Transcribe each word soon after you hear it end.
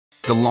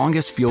The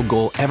longest field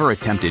goal ever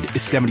attempted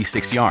is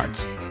 76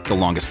 yards. The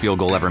longest field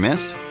goal ever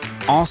missed?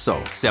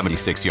 Also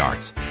 76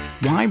 yards.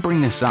 Why bring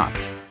this up?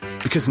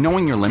 Because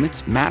knowing your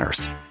limits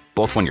matters,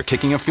 both when you're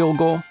kicking a field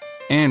goal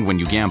and when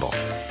you gamble.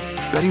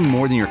 Betting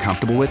more than you're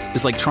comfortable with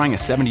is like trying a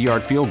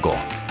 70-yard field goal.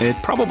 It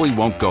probably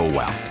won't go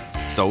well.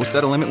 So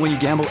set a limit when you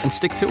gamble and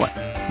stick to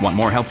it. Want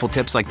more helpful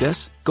tips like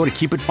this? Go to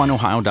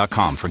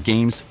keepitfunohio.com for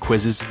games,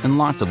 quizzes, and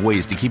lots of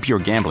ways to keep your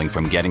gambling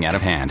from getting out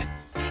of hand.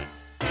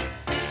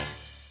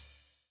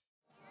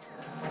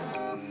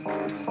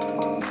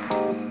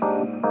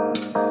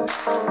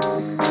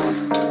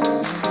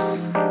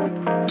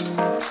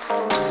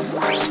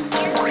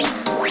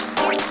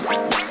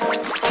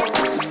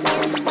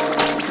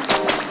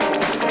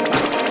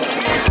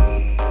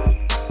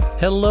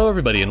 Hello,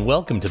 everybody, and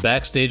welcome to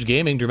Backstage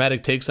Gaming,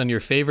 dramatic takes on your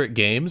favorite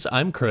games.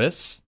 I'm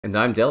Chris. And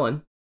I'm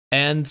Dylan.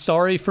 And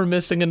sorry for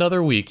missing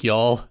another week,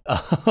 y'all.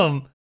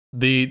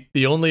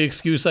 The only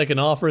excuse I can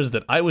offer is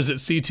that I was at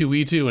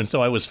C2E2, and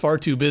so I was far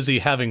too busy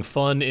having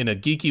fun in a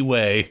geeky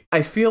way.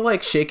 I feel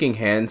like shaking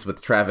hands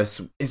with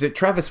Travis. Is it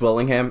Travis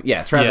Willingham?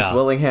 Yeah, Travis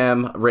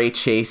Willingham, Ray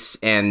Chase,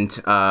 and,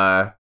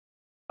 oh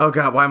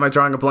god, why am I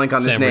drawing a blank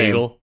on this Sam name?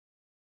 Riegel.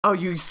 Oh,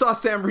 you saw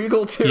Sam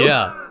Riegel, too?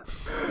 Yeah.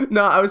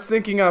 No, I was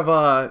thinking of,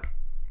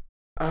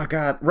 oh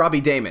god, Robbie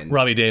Damon.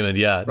 Robbie Damon,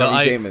 yeah.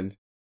 Damon.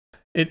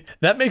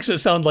 That makes it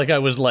sound like I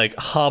was, like,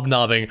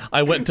 hobnobbing.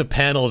 I went to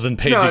panels and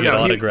paid to get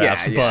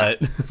autographs,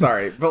 but...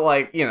 Sorry, but,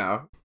 like, you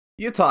know,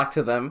 you talked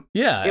to them.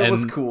 Yeah, it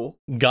was cool.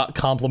 Got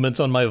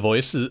compliments on my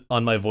voice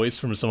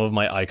from some of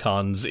my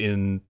icons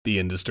in the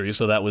industry,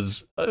 so it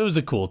was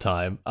a cool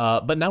time.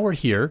 But now we're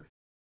here,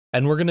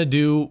 and we're gonna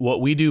do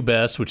what we do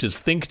best, which is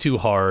think too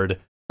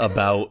hard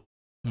about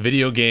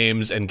video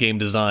games and game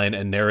design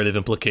and narrative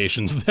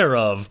implications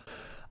thereof.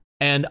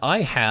 And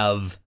I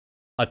have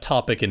a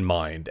topic in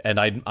mind, and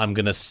I'm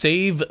gonna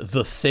save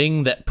the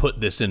thing that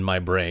put this in my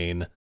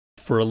brain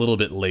for a little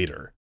bit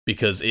later,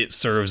 because it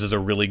serves as a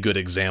really good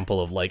example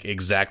of like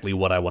exactly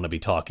what I want to be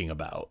talking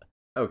about.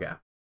 Okay.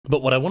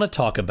 But what I want to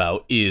talk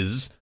about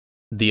is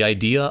the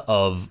idea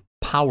of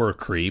power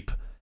creep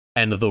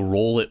and the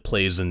role it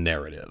plays in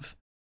narrative.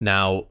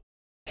 Now,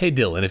 hey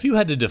Dylan, if you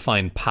had to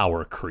define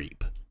power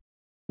creep,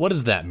 what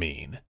does that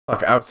mean?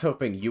 Look, I was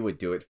hoping you would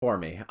do it for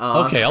me.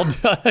 Okay,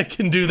 I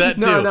can do that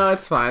too. No,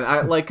 it's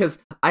fine. Because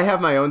I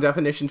have my own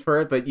definition for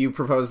it, but you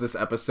proposed this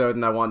episode,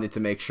 and I wanted to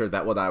make sure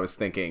that what I was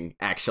thinking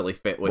actually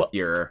fit with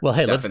your. Well,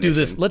 hey,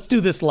 definition. Let's do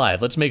this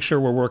live. Let's make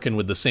sure we're working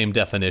with the same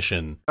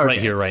definition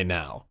right here, right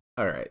now.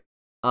 All right.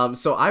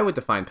 So I would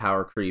define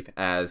power creep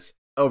as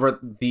over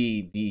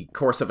the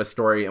course of a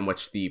story in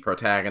which the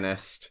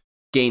protagonist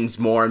gains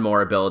more and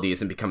more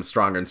abilities and becomes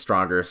stronger and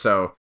stronger.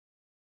 So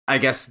I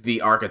guess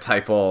the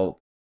archetypal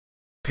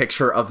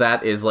picture of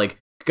that is like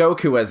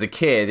Goku as a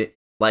kid,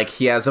 like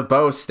he has a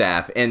bow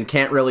staff and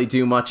can't really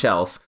do much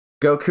else.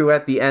 Goku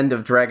at the end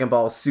of Dragon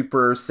Ball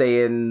Super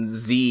Saiyan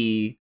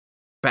Z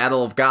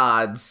Battle of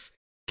Gods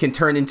can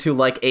turn into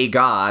like a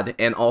god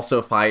and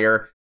also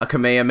fire a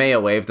Kamehameha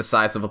wave the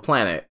size of a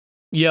planet.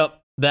 Yep,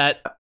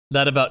 that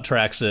about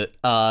tracks it.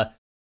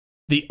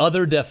 The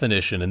other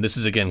definition, and this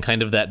is again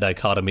kind of that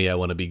dichotomy I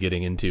want to be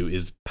getting into,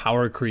 is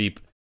power creep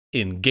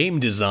in game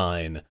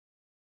design,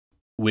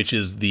 which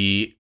is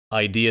the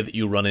idea that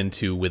you run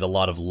into with a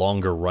lot of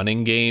longer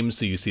running games.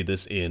 So you see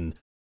this in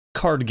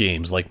card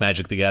games like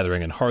Magic the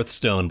Gathering and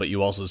Hearthstone, but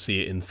you also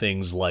see it in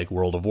things like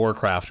World of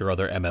Warcraft or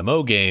other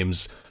MMO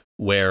games,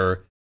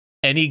 where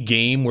any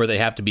game where they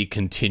have to be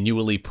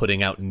continually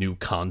putting out new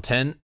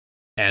content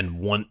and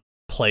want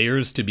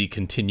players to be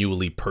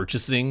continually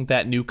purchasing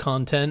that new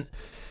content,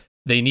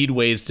 they need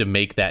ways to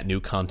make that new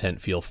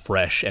content feel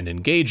fresh and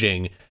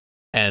engaging.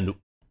 And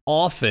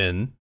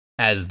often,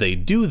 as they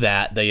do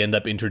that, they end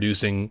up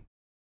introducing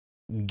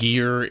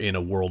gear in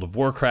a World of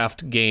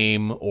Warcraft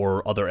game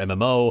or other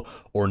MMO,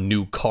 or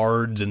new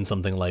cards in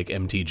something like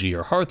MTG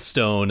or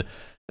Hearthstone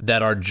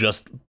that are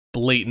just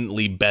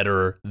blatantly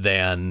better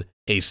than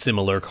a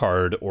similar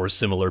card or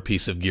similar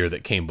piece of gear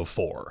that came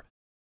before.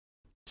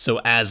 So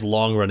as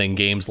long-running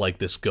games like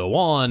this go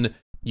on,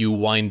 you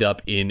wind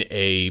up in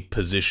a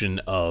position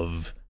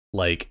of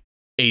like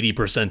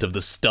 80% of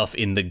the stuff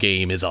in the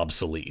game is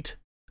obsolete,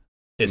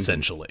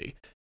 essentially.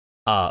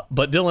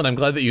 But Dylan, I'm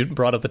glad that you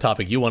brought up the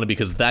topic you wanted,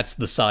 because that's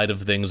the side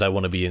of things I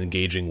want to be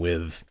engaging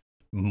with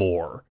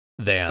more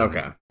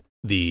than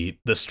the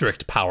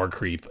strict power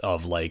creep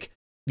of like,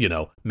 you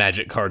know,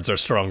 Magic cards are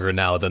stronger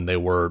now than they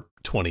were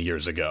 20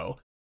 years ago.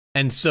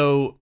 And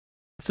so,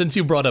 since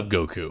you brought up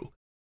Goku,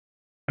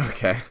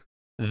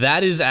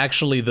 that is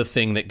actually the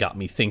thing that got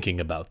me thinking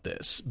about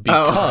this,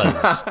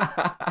 because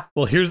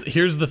well,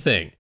 here's the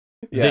thing.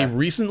 Yeah. They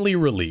recently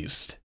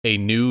released a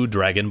new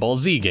Dragon Ball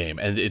Z game,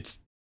 and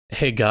it's,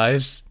 hey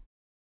guys,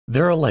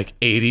 there are like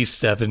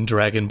 87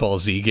 Dragon Ball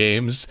Z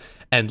games,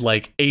 and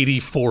like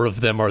 84 of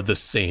them are the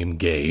same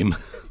game.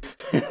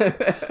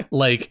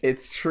 Like,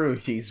 it's true,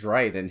 he's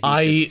right, and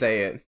he should say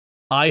it.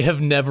 I have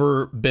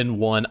never been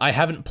one. I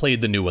haven't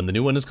played the new one. The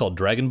new one is called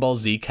Dragon Ball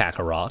Z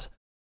Kakarot,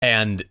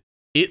 and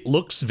it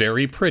looks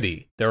very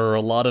pretty. There are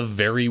a lot of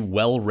very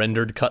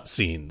well-rendered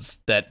cutscenes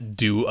that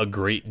do a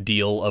great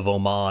deal of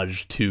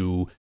homage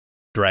to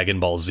Dragon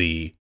Ball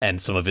Z and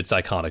some of its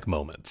iconic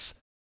moments.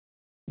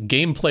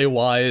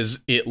 Gameplay-wise,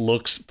 it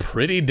looks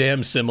pretty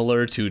damn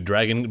similar to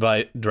Dragon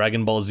Ball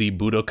Z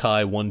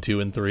Budokai 1, 2,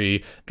 and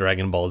 3,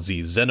 Dragon Ball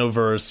Z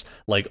Xenoverse,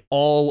 like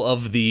all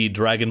of the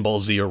Dragon Ball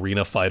Z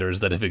arena fighters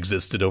that have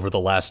existed over the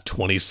last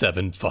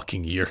 27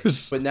 fucking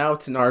years. But now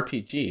it's an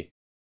RPG.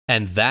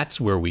 And that's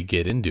where we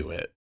get into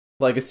it.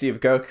 Legacy of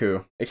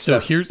Goku,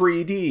 except here's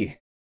 3D.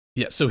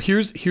 Yeah, so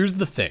here's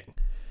the thing.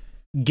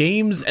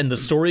 Games and the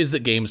stories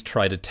that games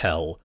try to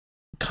tell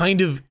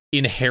kind of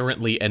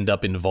inherently end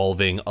up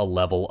involving a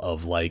level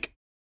of, like,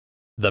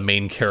 the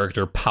main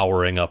character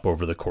powering up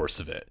over the course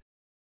of it.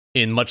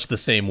 In much the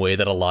same way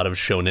that a lot of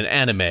shonen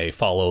anime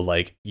follow,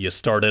 like, you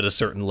start at a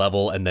certain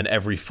level and then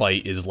every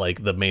fight is,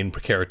 like, the main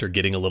character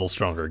getting a little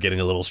stronger, getting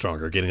a little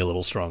stronger, getting a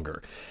little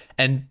stronger.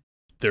 And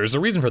there's a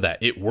reason for that.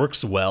 It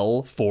works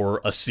well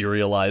for a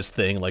serialized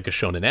thing like a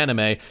shonen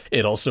anime.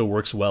 It also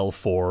works well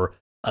for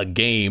a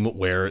game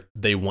where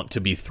they want to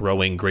be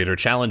throwing greater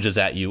challenges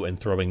at you and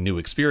throwing new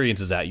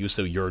experiences at you,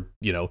 so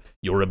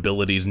your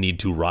abilities need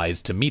to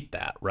rise to meet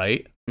that,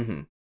 right?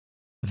 Mm-hmm.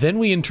 Then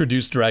we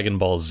introduce Dragon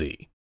Ball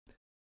Z.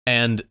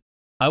 And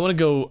I want to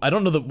go, I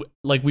don't know that,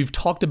 like, we've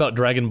talked about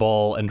Dragon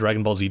Ball and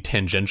Dragon Ball Z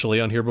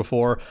tangentially on here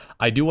before.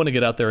 I do want to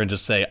get out there and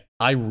just say,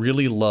 I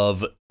really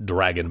love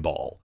Dragon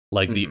Ball.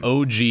 Like, the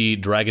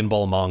OG Dragon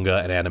Ball manga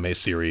and anime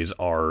series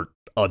are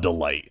a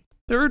delight.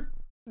 They're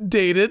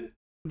dated.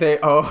 They're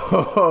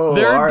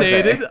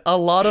dated. They? A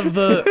lot of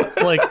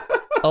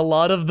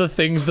the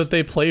things that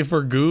they play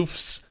for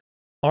goofs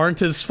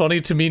aren't as funny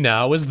to me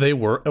now as they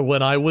were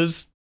when I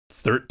was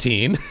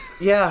 13.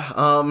 Yeah.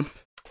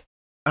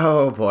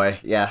 Oh boy.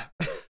 Yeah.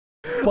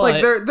 But,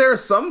 like there are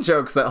some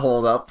jokes that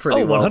hold up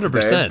pretty well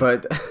 100%.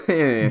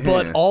 Today,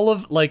 but all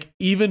of, like,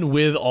 even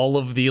with all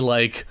of the,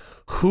 like,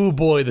 whoo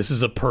boy, this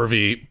is a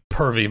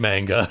pervy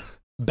manga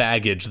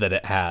baggage that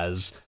it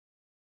has,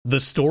 the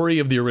story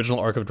of the original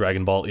arc of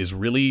Dragon Ball is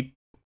really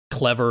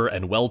clever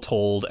and well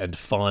told and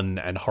fun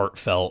and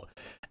heartfelt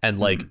and,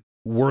 like,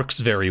 works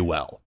very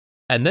well.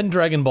 And then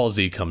Dragon Ball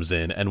Z comes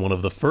in, and one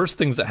of the first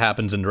things that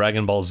happens in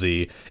Dragon Ball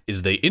Z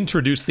is they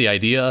introduce the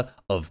idea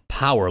of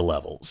power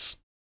levels.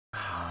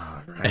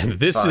 Right. And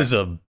this is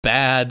a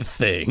bad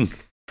thing.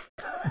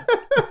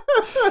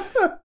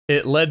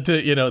 It led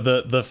to,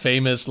 the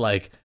famous,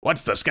 like,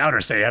 what's the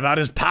scouter say about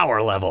his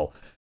power level?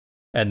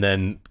 And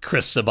then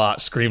Chris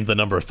Sabat screamed the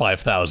number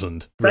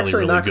 5,000. It's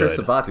actually not Chris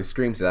Sabat who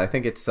screams it. I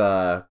think it's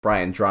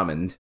Brian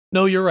Drummond.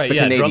 No, you're right.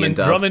 Yeah,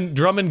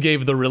 Drummond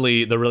gave the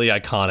really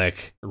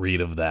iconic read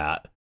of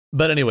that.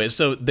 But anyway,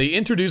 so they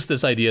introduced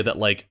this idea that,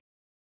 like,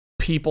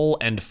 people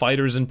and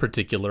fighters in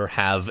particular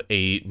have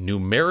a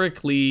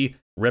numerically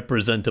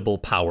representable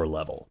power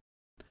level.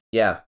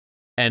 Yeah.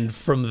 And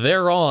from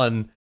there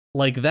on,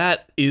 like,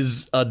 that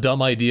is a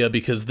dumb idea,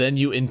 because then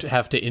you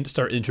have to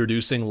start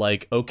introducing,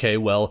 like, okay,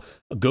 well,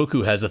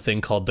 Goku has a thing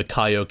called the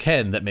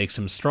Kaioken that makes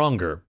him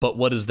stronger. But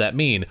what does that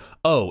mean?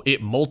 Oh, it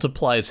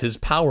multiplies his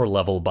power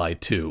level by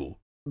 2.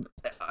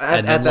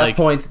 At that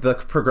point, the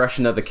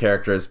progression of the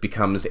characters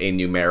becomes a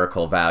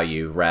numerical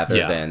value rather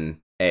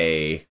than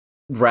a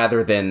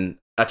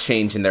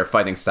change in their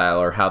fighting style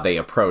or how they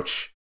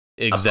approach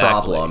a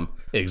problem.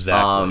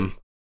 Exactly.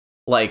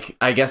 Like,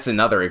 I guess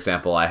another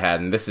example I had,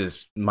 and this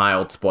is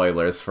mild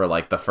spoilers for,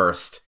 like, the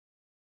first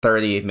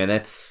 30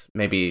 minutes,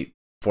 maybe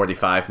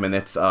 45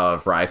 minutes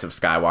of Rise of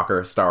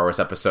Skywalker, Star Wars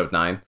Episode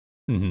 9.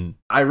 Mm-hmm.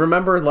 I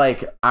remember,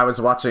 like, I was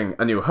watching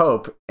A New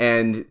Hope,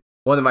 and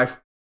one of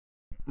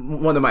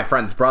my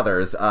friend's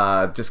brothers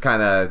just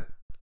kind of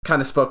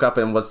spoke up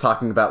and was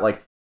talking about,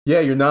 like,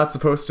 yeah, you're not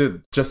supposed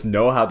to just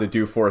know how to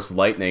do Force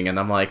Lightning, and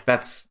I'm like,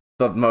 that's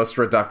the most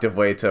reductive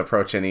way to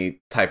approach any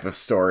type of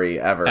story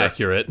ever.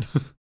 Accurate.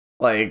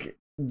 Like,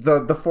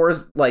 the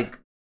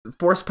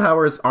force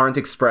powers aren't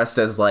expressed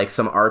as, like,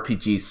 some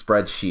RPG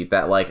spreadsheet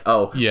that, like,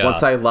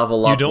 once I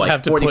level up,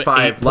 like,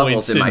 45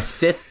 levels in my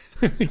Sith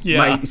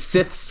my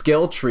Sith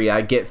skill tree,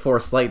 I get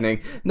Force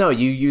Lightning. No,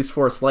 you use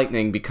Force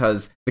Lightning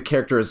because the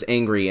character is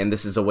angry, and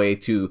this is a way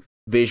to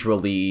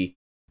visually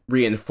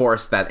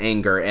reinforce that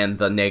anger and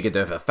the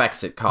negative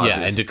effects it causes.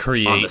 Yeah, and to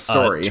create on the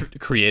story.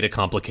 Create a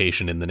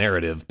complication in the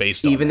narrative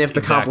based on even if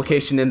the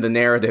complication in the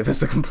narrative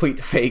is a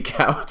complete fake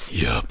out.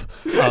 Yep.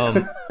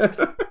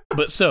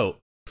 But so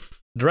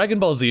Dragon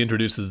Ball Z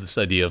introduces this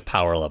idea of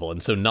power level,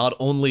 and so not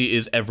only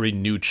is every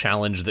new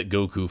challenge that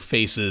Goku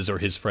faces or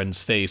his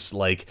friends face,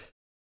 like,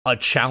 a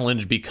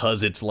challenge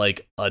because it's,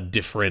 like, a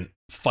different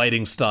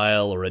fighting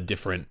style or a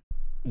different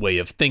way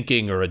of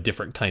thinking or a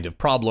different kind of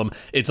problem,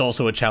 it's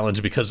also a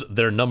challenge because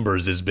their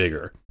numbers is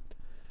bigger.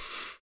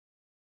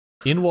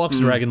 In walks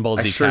Dragon Ball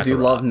Z Kakarot. I sure do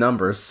love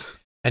numbers.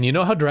 And you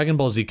know how Dragon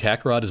Ball Z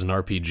Kakarot is an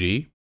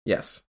RPG?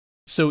 Yes.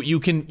 So you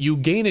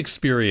gain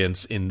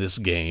experience in this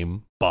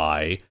game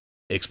by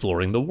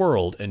exploring the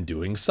world and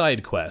doing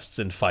side quests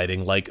and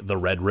fighting, like, the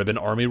Red Ribbon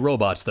Army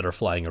robots that are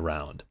flying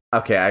around.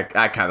 Okay,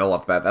 I kind of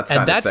love that. That's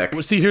kind of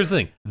sick. See, here's the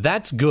thing.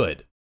 That's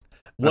good.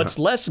 What's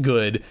less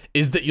good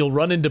is that you'll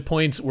run into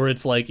points where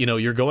it's like,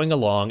 you're going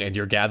along and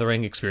you're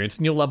gathering experience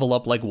and you'll level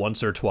up like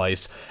once or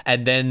twice.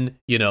 And then,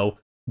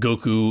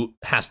 Goku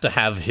has to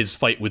have his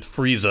fight with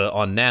Frieza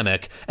on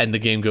Namek. And the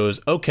game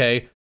goes,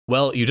 okay,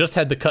 well, you just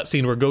had the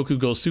cutscene where Goku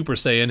goes Super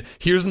Saiyan.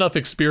 Here's enough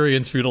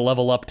experience for you to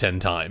level up 10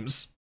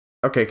 times.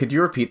 Okay, could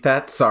you repeat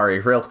that? Sorry,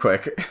 real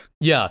quick.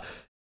 Yeah.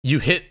 You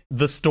hit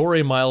the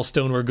story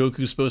milestone where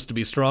Goku's supposed to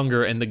be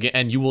stronger,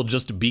 and you will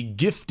just be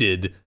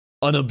gifted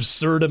an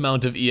absurd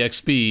amount of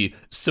EXP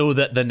so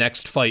that the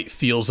next fight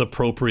feels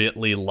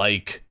appropriately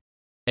like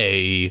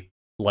a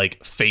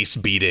face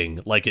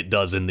beating like it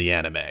does in the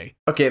anime.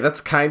 Okay,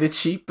 that's kind of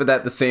cheap, but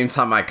at the same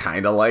time, I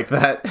kind of like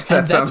that.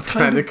 That sounds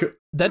kind of cool.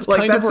 That's like,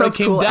 kind of where I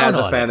came cool down as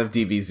a on fan it. of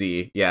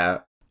DBZ.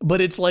 Yeah,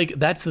 but it's like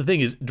that's the thing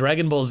is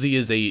Dragon Ball Z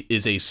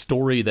is a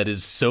story that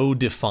is so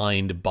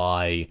defined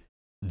by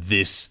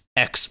this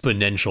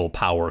exponential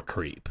power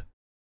creep.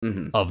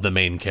 Mm-hmm. Of the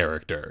main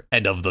character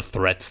and of the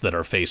threats that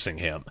are facing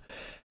him,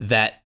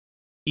 that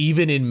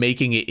even in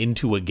making it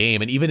into a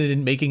game and even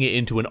in making it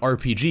into an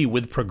RPG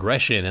with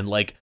progression and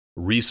like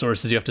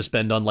resources you have to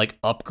spend on like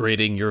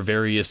upgrading your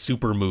various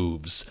super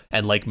moves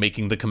and like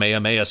making the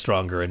Kamehameha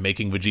stronger and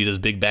making Vegeta's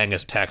Big Bang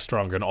attack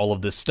stronger and all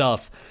of this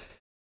stuff,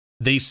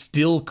 they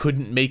still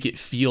couldn't make it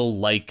feel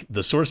like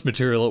the source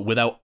material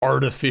without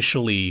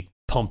artificially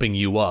pumping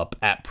you up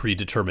at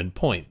predetermined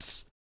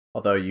points.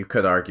 Although you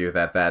could argue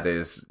that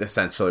is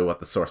essentially what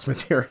the source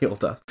material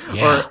does.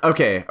 Yeah. Or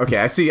okay,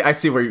 I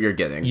see where you're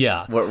getting.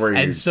 Yeah. Where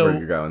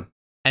you're going.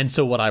 And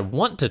so what I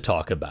want to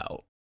talk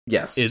about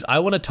is I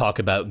want to talk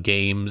about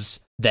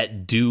games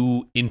that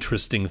do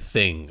interesting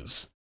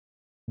things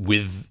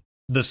with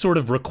the sort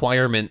of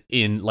requirement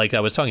in, like I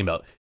was talking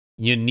about,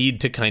 you need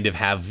to kind of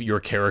have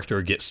your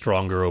character get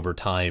stronger over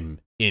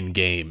time in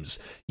games.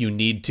 You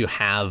need to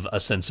have a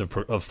sense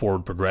of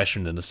forward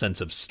progression and a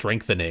sense of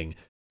strengthening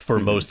for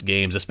most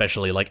games,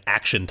 especially like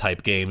action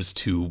type games,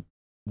 to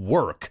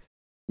work.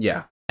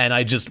 Yeah. And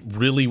I just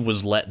really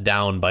was let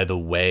down by the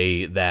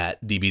way that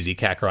DBZ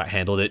Kakarot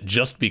handled it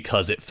just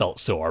because it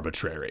felt so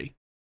arbitrary.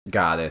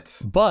 Got it.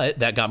 But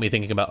that got me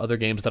thinking about other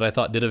games that I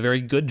thought did a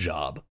very good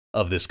job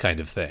of this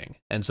kind of thing.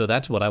 And so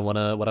that's what I want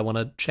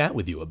to chat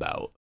with you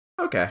about.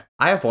 Okay.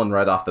 I have one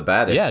right off the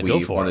bat if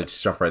we wanted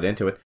to jump right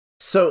into it.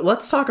 So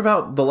let's talk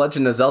about The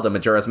Legend of Zelda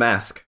Majora's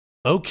Mask.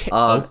 Okay.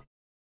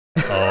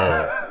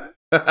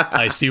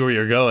 I see where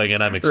you're going,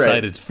 and I'm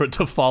excited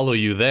to follow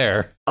you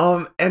there.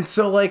 And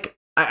so, like,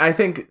 I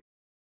think,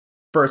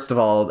 first of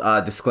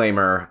all,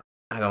 disclaimer,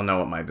 I don't know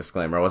what my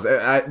disclaimer was.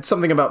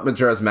 Something about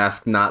Majora's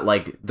Mask, not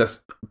like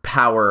this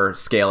power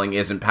scaling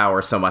isn't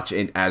power so much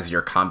as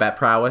your combat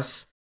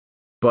prowess,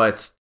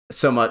 but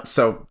it's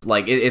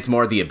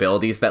more the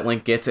abilities that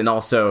Link gets, and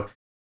also,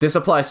 this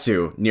applies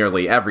to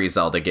nearly every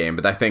Zelda game,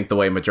 but I think the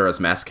way Majora's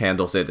Mask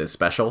handles it is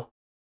special,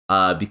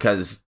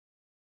 because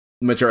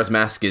Majora's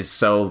Mask is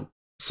so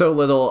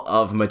little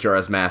of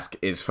Majora's Mask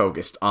is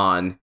focused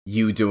on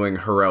you doing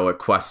heroic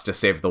quests to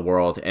save the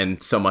world,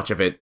 and so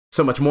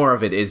much more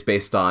of it is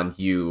based on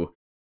you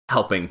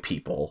helping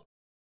people.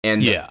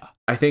 And yeah,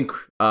 I think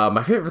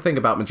my favorite thing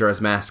about Majora's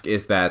Mask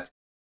is that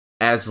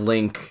as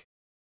Link,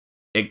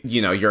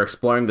 you're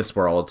exploring this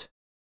world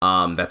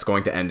that's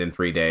going to end in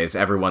 3 days.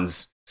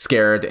 Everyone's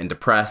scared and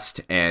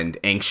depressed and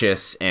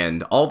anxious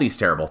and all these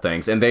terrible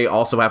things, and they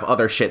also have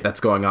other shit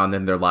that's going on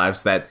in their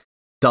lives that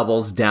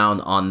doubles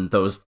down on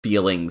those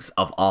feelings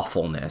of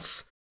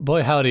awfulness.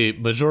 Boy howdy,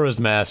 Majora's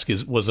Mask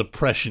was a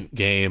prescient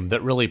game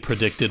that really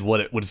predicted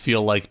what it would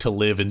feel like to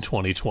live in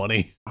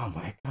 2020. Oh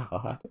my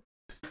god.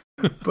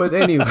 But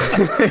anyway.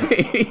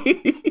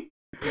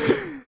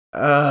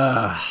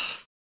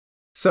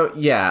 So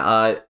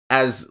yeah,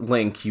 as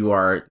Link, you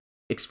are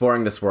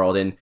exploring this world,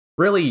 and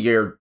really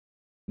your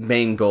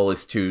main goal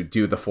is to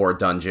do the 4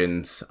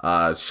 dungeons,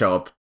 show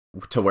up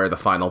to where the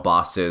final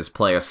boss is,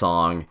 play a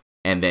song,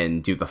 and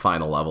then do the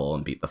final level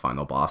and beat the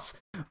final boss.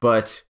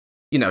 But,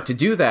 to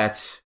do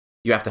that,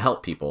 you have to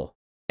help people.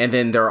 And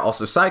then there are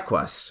also side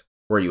quests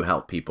where you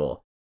help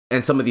people.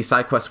 And some of these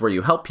side quests where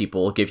you help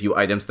people give you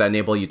items that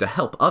enable you to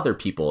help other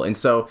people. And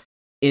so,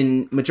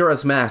 in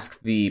Majora's Mask,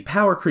 the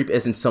power creep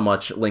isn't so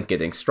much Link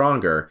getting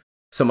stronger,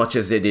 so much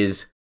as it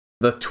is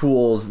the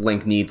tools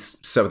Link needs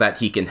so that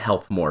he can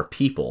help more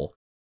people.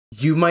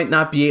 You might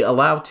not be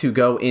allowed to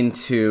go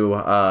into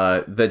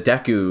the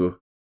Deku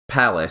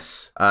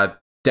Palace.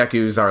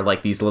 Dekus are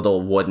like these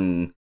little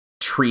wooden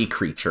tree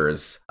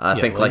creatures.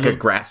 Think like a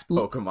grass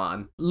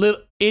Pokemon.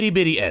 Little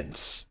itty-bitty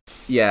ents.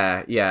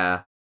 Yeah,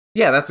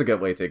 that's a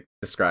good way to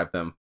describe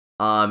them.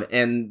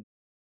 And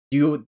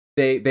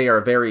they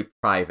are very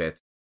private,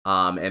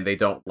 and they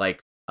don't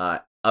like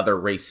other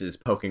races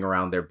poking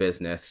around their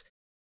business.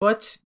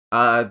 But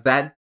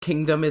that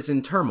kingdom is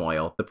in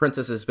turmoil. The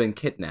princess has been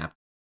kidnapped.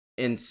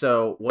 And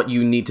so what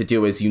you need to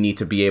do is you need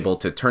to be able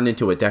to turn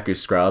into a Deku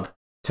Scrub,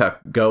 to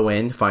go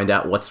in, find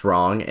out what's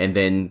wrong, and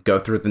then go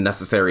through the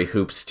necessary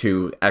hoops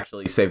to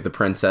actually save the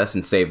princess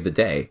and save the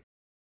day.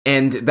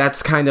 And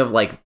that's kind of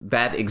like,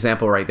 that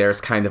example right there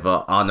is kind of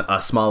on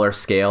a smaller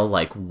scale,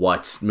 like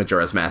what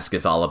Majora's Mask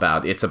is all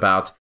about. It's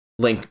about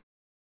Link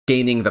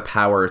gaining the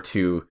power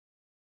to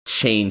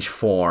change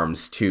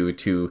forms,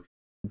 to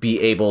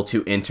be able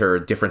to enter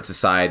different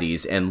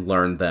societies and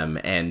learn them,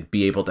 and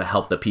be able to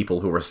help the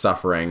people who were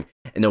suffering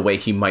in a way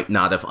he might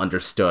not have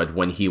understood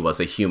when he was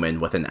a human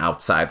with an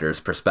outsider's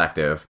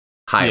perspective.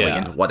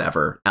 Hylian,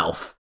 whatever,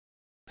 elf.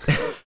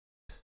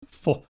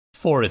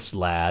 Forest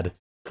lad.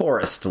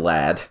 Forest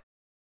lad.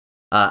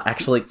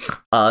 Actually,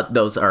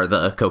 those are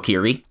the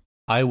Kokiri.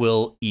 I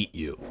will eat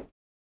you.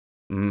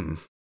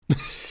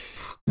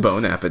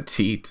 Bon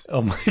appetit.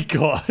 Oh my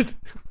god.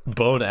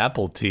 Bone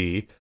apple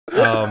tea.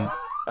 Yeah,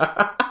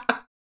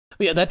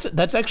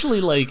 that's actually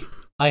like,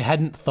 I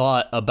hadn't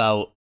thought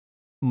about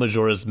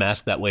Majora's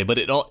Mask that way, but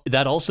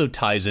that also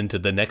ties into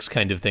the next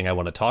kind of thing I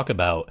want to talk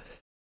about.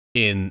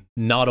 In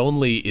not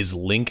only is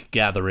Link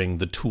gathering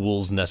the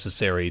tools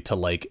necessary to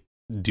like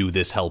do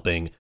this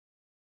helping,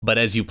 but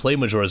as you play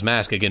Majora's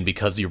Mask again,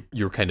 because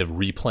you're kind of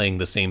replaying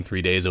the same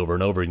 3 days over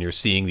and over, and you're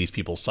seeing these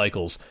people's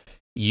cycles,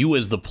 you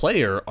as the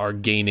player are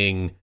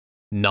gaining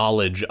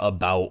knowledge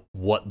about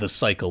what the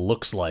cycle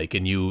looks like,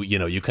 and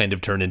you kind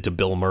of turn into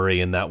Bill Murray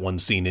in that one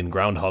scene in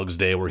Groundhog's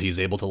Day where he's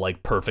able to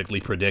like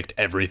perfectly predict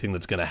everything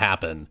that's going to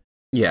happen.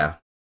 Yeah,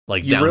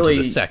 like down to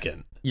the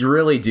second. You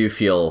really do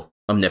feel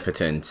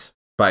omnipotent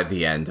by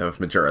the end of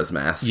Majora's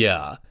Mask.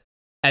 Yeah,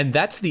 and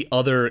that's the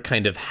other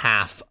kind of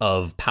half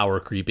of power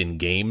creep in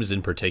games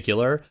in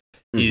particular,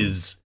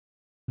 is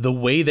the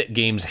way that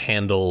games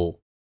handle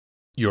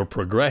your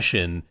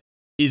progression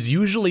is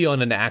usually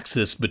on an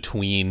axis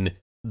between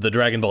the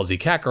Dragon Ball Z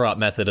Kakarot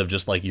method of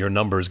just like your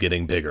numbers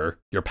getting bigger,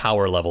 your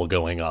power level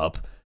going up.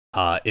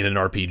 In an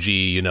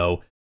RPG,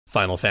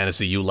 Final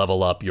Fantasy, you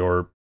level up,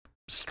 your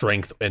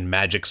strength and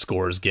magic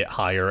scores get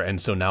higher,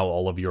 and so now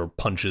all of your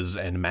punches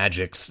and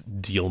magics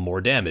deal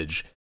more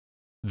damage.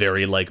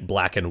 Very like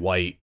black and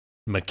white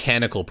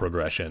mechanical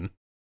progression.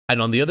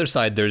 And on the other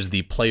side, there's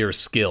the player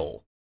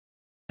skill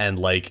and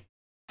like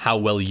how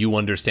well you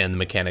understand the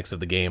mechanics of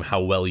the game,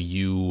 how well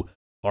you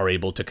are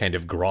able to kind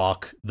of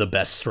grok the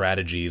best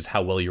strategies,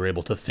 how well you're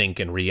able to think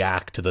and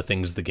react to the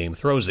things the game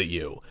throws at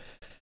you.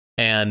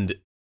 And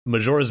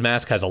Majora's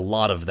Mask has a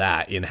lot of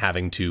that in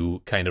having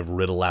to kind of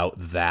riddle out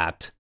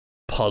that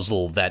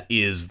puzzle that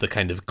is the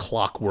kind of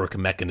clockwork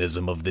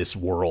mechanism of this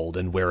world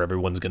and where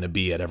everyone's going to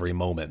be at every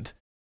moment.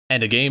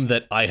 And a game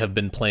that I have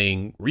been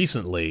playing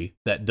recently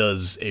that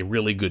does a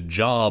really good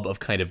job of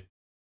kind of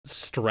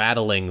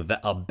straddling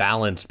a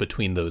balance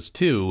between those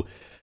two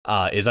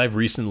is I've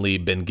recently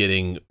been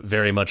getting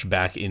very much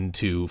back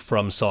into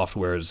From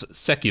Software's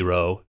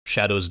Sekiro: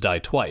 Shadows Die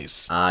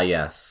Twice.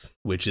 Yes.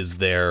 Which is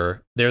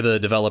they're the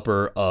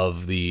developer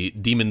of the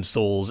Demon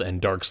Souls and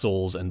Dark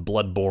Souls and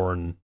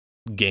Bloodborne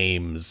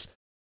games.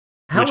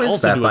 How which is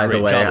also that, do a by great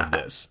the way? job of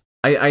this.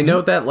 I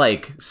know that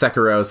like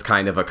Sekiro's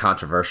kind of a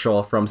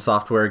controversial From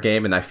Software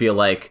game, and I feel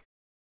like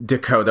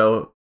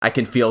I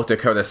can feel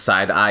Dakota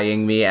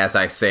side-eyeing me as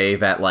I say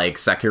that, like,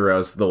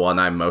 Sekiro's the one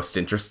I'm most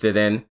interested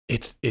in.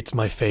 It's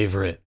my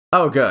favorite.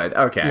 Oh, good.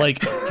 Okay. Like,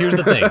 here's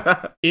the thing.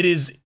 It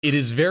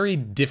is very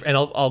different,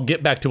 and I'll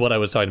get back to what I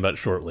was talking about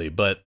shortly,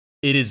 but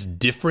it is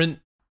different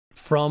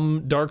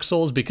from Dark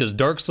Souls because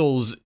Dark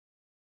Souls,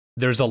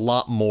 there's a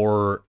lot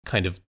more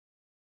kind of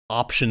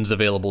options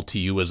available to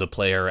you as a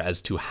player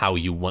as to how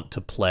you want to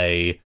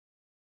play,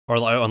 or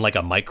on like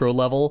a micro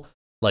level.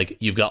 Like,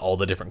 you've got all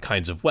the different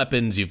kinds of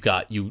weapons, you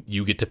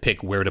get to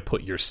pick where to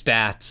put your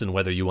stats and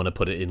whether you want to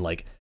put it in,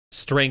 like,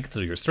 strength, so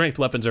your strength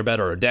weapons are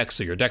better, or dex,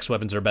 so your dex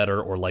weapons are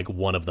better, or, like,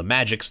 one of the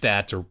magic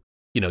stats, or,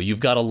 you've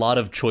got a lot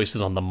of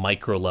choices on the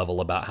micro level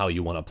about how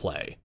you want to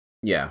play.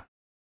 Yeah.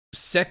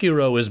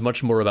 Sekiro is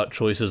much more about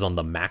choices on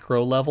the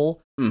macro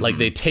level. Mm-hmm. Like,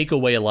 they take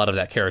away a lot of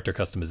that character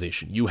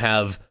customization. You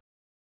have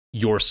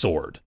your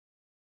sword.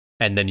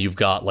 And then you've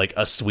got like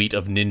a suite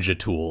of ninja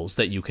tools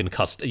that you can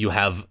you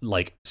have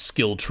like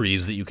skill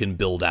trees that you can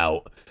build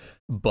out.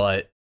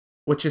 But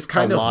which is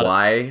kind of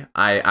why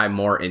I'm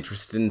more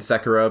interested in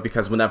Sekiro,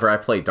 because whenever I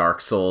play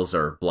Dark Souls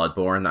or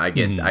Bloodborne, I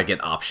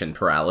get option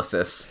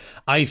paralysis.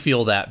 I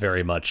feel that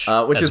very much.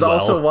 Which is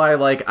also why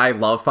like I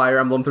love Fire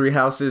Emblem Three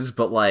Houses,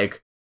 but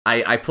like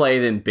I play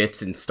it in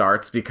bits and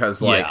starts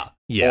because like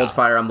old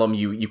Fire Emblem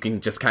you can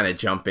just kind of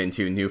jump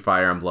into. New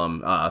Fire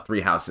Emblem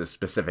Three Houses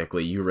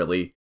specifically,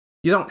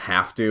 you don't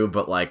have to,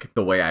 but like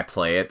the way I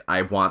play it,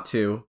 I want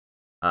to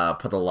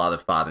put a lot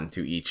of thought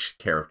into each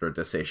character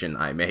decision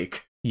I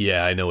make.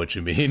 Yeah, I know what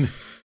you mean.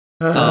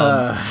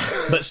 But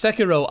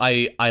Sekiro,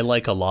 I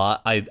like a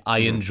lot. I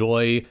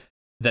enjoy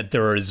that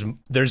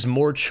there's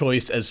more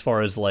choice as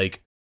far as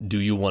like, do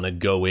you want to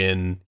go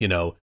in,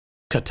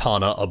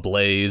 katana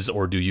ablaze,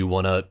 or do you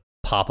want to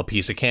pop a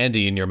piece of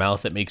candy in your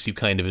mouth that makes you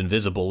kind of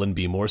invisible and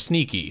be more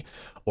sneaky,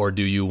 or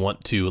do you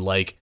want to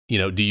like,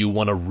 do you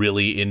want to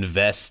really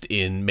invest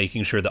in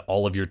making sure that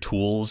all of your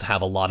tools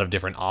have a lot of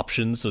different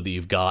options so that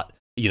you've got,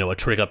 a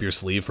trick up your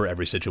sleeve for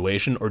every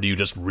situation? Or do you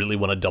just really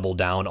want to double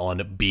down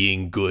on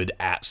being good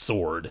at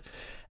sword?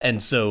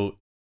 And so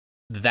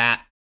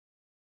that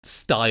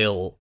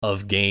style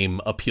of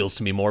game appeals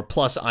to me more.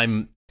 Plus,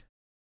 I'm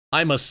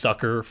a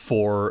sucker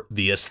for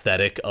the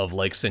aesthetic of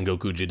like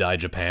Sengoku Jidai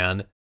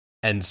Japan.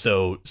 And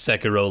so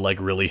Sekiro like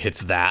really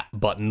hits that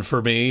button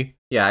for me.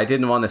 Yeah, I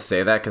didn't want to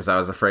say that because I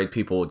was afraid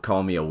people would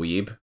call me a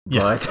weeb,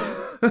 Yeah.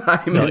 but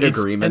I'm in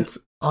agreement.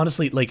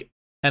 Honestly, like,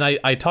 and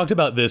I talked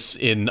about this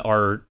in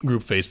our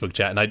group Facebook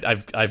chat, and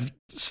I've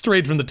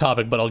strayed from the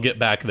topic, but I'll get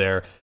back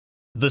there.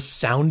 The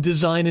sound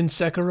design in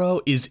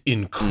Sekiro is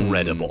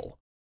incredible.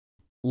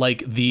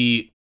 Like,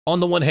 on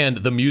the one hand,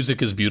 the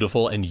music is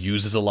beautiful and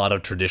uses a lot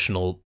of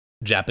traditional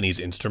Japanese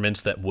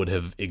instruments that would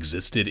have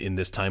existed in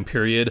this time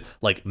period,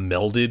 like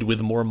melded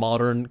with more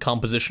modern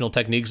compositional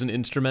techniques and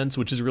instruments,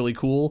 which is really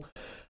cool.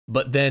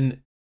 But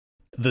then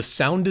the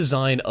sound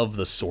design of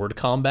the sword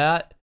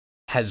combat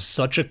has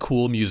such a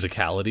cool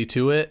musicality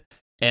to it,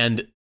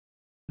 and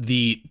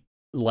the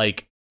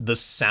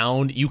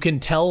sound, you can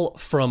tell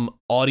from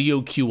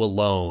audio cue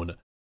alone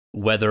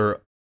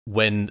whether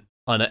when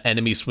an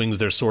enemy swings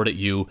their sword at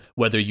you,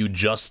 whether you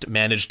just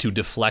manage to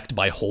deflect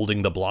by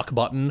holding the block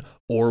button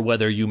or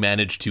whether you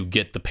manage to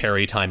get the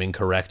parry timing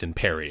correct and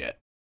parry it.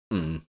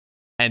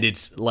 And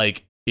it's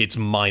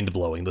mind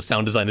blowing. The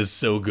sound design is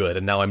so good.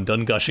 And now I'm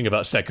done gushing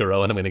about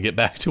Sekiro, and I'm going to get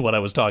back to what I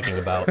was talking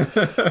about.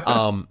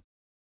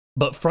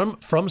 But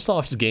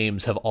FromSoft's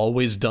games have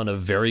always done a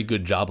very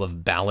good job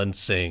of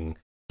balancing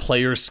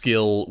player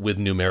skill with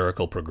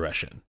numerical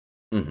progression.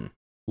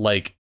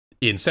 Like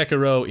in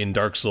Sekiro, in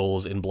Dark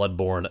Souls, in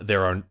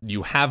Bloodborne,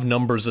 you have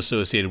numbers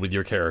associated with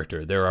your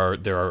character. There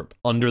are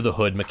under the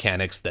hood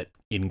mechanics that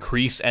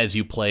increase as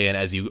you play and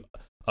as you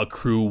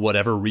accrue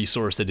whatever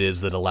resource it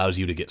is that allows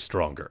you to get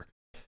stronger.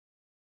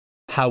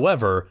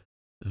 However,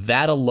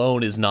 that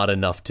alone is not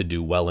enough to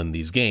do well in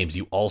these games.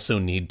 You also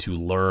need to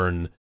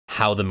learn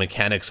how the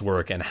mechanics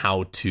work and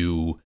how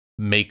to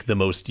make the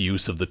most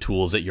use of the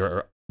tools at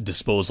your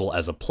disposal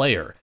as a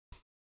player.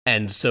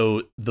 And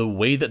so the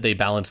way that they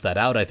balance that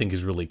out, I think,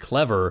 is really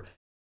clever.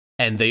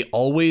 And they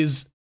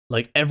always,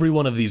 like, every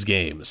one of these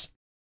games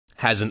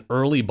has an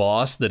early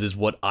boss that is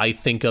what I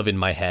think of in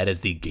my head as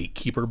the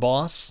gatekeeper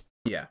boss.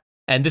 Yeah.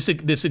 And this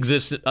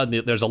exists.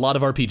 There's a lot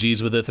of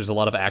RPGs with it. There's a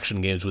lot of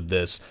action games with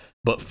this.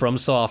 But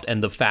FromSoft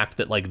and the fact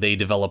that, like, they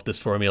developed this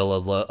formula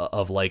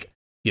of like,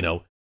 you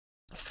know,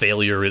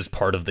 failure is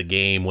part of the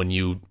game. When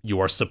you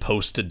are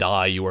supposed to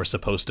die, you are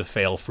supposed to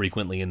fail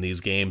frequently in these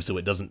games, so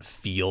it doesn't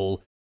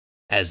feel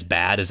as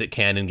bad as it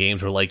can in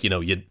games where, like, you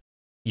know,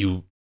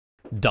 you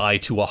die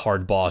to a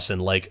hard boss in,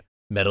 like,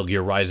 Metal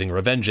Gear Rising: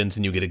 Revengeance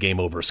and you get a game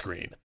over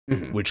screen,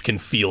 which can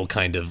feel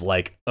kind of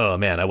like, oh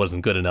man, I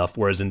wasn't good enough.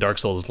 Whereas in Dark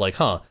Souls, it's like,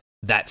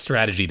 that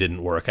strategy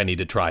didn't work. I need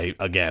to try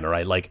again, or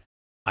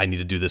I need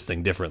to do this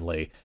thing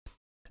differently.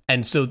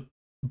 And so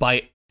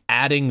by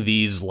adding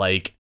these,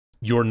 like,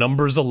 your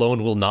numbers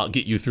alone will not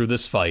get you through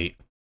this fight,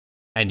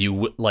 and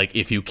you, like,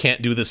 if you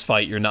can't do this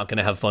fight, you're not going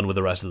to have fun with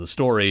the rest of the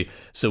story,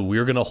 so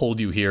we're going to hold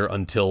you here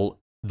until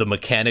the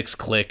mechanics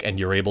click and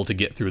you're able to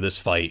get through this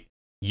fight.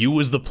 You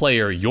as the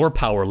player, your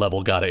power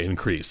level got to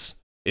increase.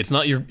 It's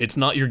not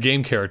your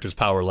game character's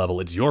power level,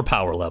 it's your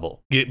power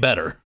level. Get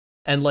better.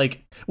 And,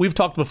 like, we've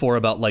talked before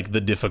about, like,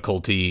 the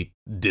difficulty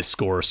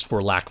discourse,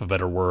 for lack of a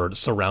better word,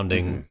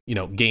 surrounding, you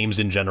know, games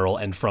in general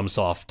and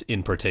FromSoft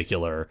in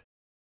particular.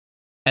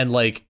 And,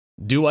 like,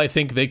 do I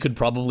think they could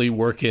probably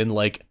work in,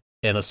 like,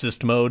 an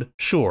assist mode?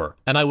 Sure.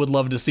 And I would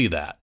love to see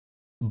that.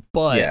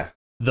 But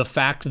the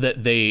fact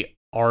that they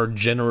are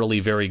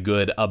generally very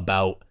good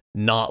about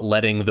not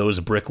letting those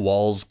brick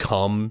walls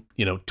come,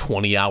 you know,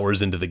 20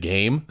 hours into the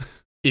game.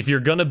 If you're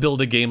going to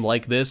build a game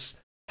like this,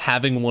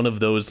 having one of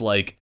those,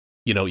 like,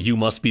 you know, you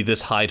must be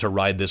this high to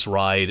ride this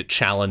ride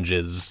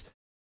challenges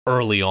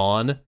early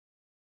on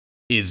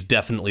is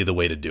definitely the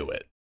way to do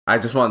it. I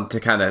just wanted to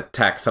kind of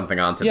tack something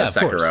onto the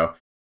Sekiro.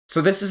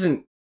 So this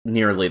isn't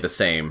nearly the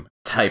same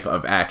type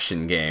of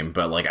action game,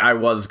 but, like, I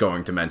was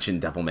going to mention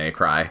Devil May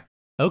Cry.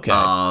 Okay.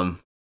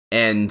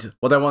 And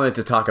what I wanted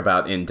to talk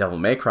about in Devil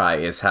May Cry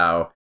is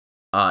how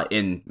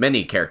in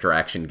many character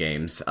action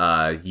games,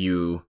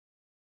 you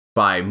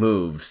buy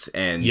moves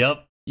and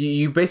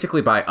you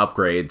basically buy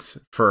upgrades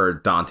for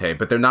Dante,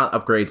 but they're not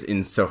upgrades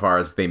insofar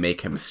as they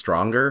make him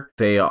stronger.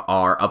 They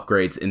are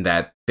upgrades in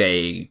that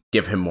they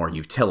give him more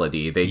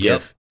utility. They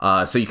give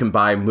so you can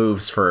buy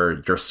moves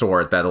for your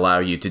sword that allow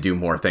you to do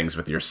more things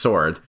with your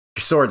sword.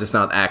 Your sword is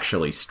not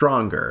actually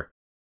stronger.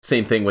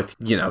 Same thing with,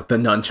 you know, the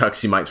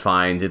nunchucks you might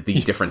find,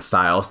 the different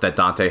styles that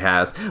Dante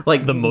has.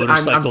 Like the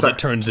motorcycle that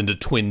turns into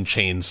twin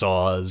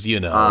chainsaws, you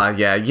know.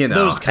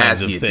 Those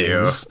kinds of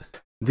things.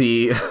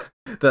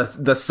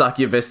 The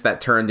succubus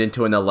that turned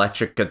into an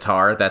electric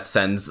guitar that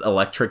sends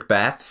electric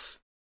bats.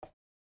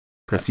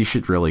 Chris, you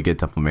should really get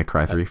Devil May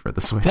Cry 3 for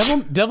the Switch.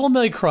 Devil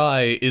May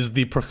Cry is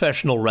the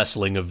professional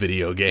wrestling of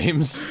video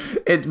games.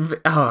 It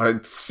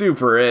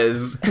super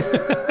is.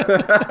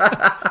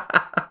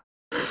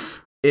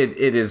 It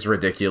is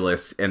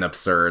ridiculous and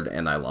absurd,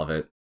 and I love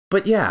it.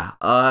 But yeah,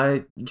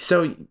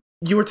 so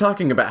you were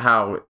talking about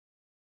how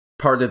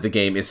part of the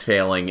game is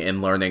failing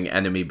in learning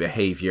enemy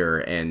behavior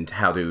and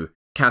how to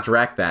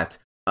counteract that.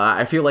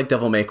 I feel like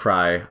Devil May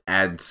Cry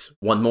adds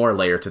one more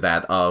layer to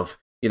that of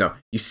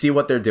you see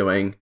what they're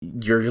doing.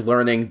 You're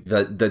learning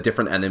the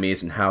different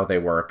enemies and how they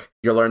work.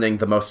 You're learning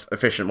the most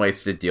efficient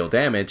ways to deal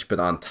damage. But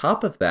on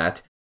top of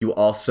that, you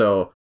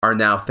also are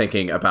now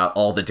thinking about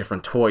all the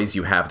different toys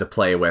you have to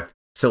play with.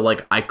 So,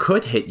 like, I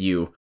could hit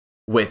you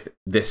with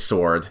this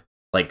sword,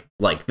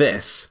 like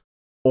this,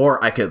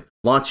 or I could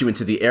launch you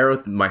into the air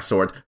with my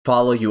sword,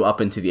 follow you up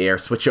into the air,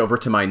 switch over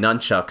to my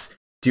nunchucks,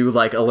 do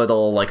like a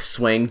little like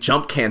swing,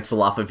 jump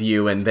cancel off of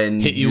you, and then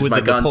hit you use with my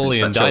the guns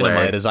Napoleon in such a way.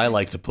 Dynamite, as I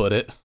like to put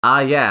it.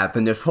 Yeah,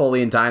 the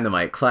Napoleon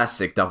Dynamite,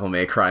 classic Devil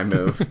May Cry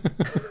move.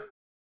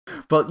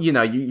 But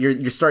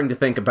you're starting to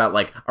think about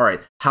like, all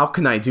right, how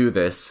can I do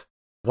this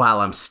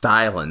while I'm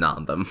styling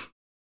on them?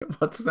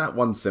 What's that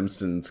one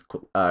Simpsons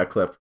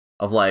clip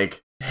of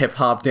like hip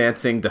hop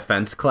dancing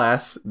defense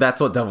class? That's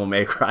what Devil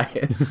May Cry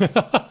is.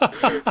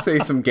 Say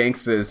some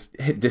gangsters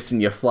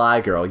dissing your fly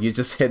girl, you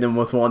just hit him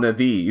with one of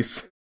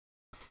these.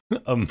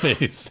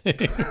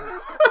 Amazing.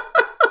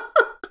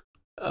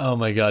 Oh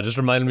my god, just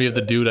reminded me of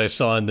the dude I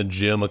saw in the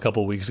gym a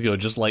couple weeks ago,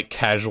 just like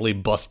casually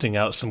busting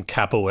out some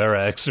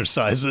capoeira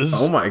exercises.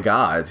 Oh my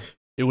god.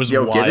 It was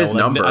wild. Get his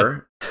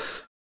number.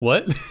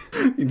 What?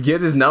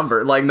 Get his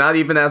number. Like, not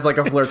even as like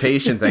a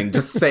flirtation thing.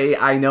 Just say,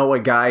 I know a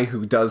guy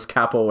who does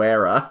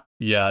capoeira.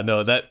 Yeah,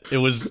 no, it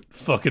was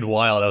fucking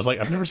wild. I was like,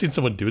 I've never seen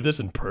someone do this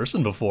in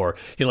person before.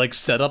 He like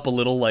set up a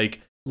little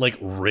like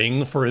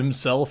ring for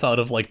himself out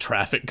of like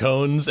traffic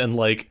cones and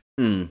like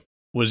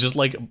was just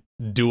like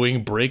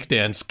doing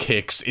breakdance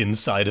kicks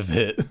inside of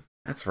it.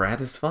 That's rad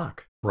as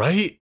fuck.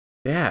 Right?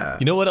 Yeah.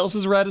 You know what else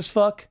is rad as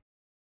fuck?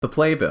 The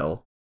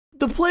playbill.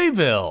 The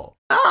playbill.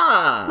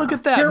 Ah! Look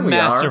at that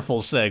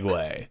masterful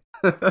segue.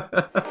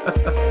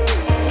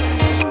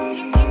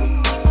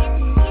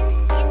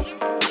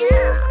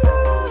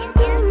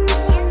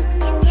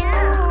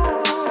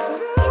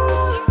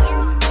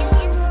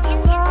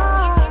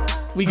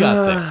 We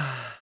got there.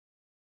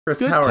 Chris,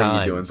 Good how times. are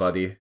you doing,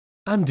 buddy?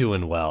 I'm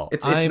doing well.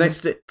 It's nice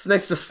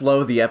to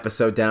slow the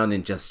episode down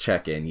and just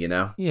check in, you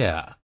know?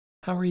 Yeah.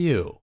 How are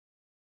you?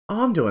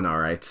 Oh, I'm doing all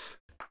right.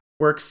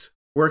 Work's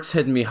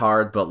hitting me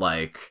hard, but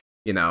like,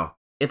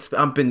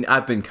 I've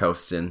been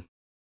coasting.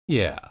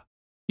 Yeah.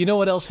 You know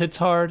what else hits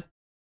hard?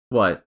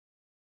 What?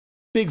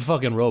 Big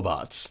fucking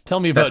robots. Tell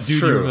me about That's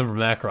Dude true. You Remember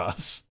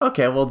Macross.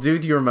 Okay, well,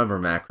 Dude You Remember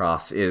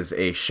Macross is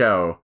a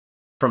show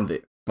from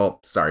the... Well,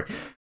 sorry.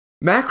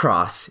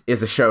 Macross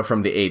is a show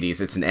from the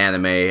 80s. It's an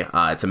anime.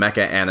 It's a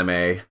mecha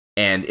anime.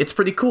 And it's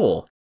pretty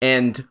cool.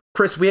 And,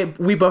 Chris,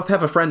 we both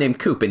have a friend named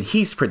Coop, and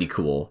he's pretty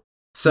cool.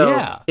 So,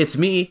 yeah. It's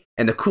me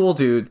and a cool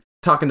dude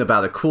talking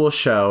about a cool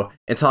show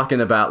and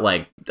talking about,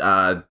 like,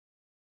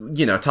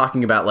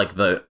 talking about, like,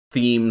 the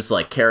themes,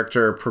 like,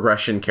 character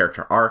progression,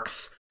 character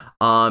arcs.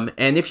 And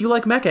if you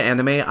like mecha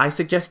anime, I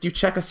suggest you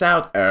check us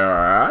out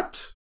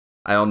at...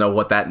 I don't know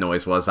what that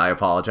noise was. I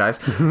apologize.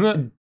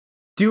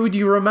 Dude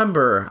You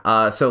Remember.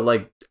 So,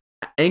 like,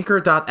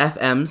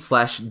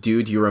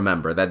 anchor.fm/Dude You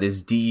Remember. That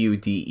is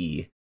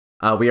DUDE.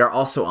 We are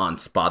also on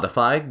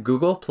Spotify,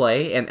 Google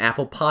Play, and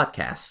Apple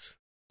Podcasts.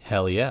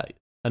 Hell yeah.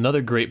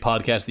 Another great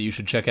podcast that you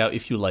should check out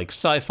if you like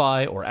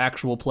sci-fi or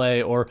actual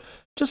play or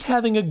just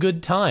having a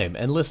good time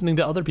and listening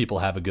to other people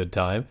have a good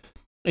time.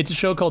 It's a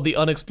show called The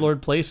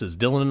Unexplored Places.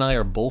 Dylan and I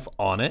are both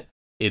on it.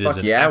 It is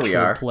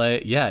actual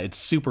play. Yeah, it's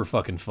super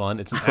fucking fun.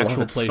 It's an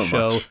actual play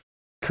show.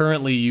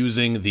 Currently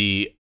using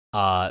the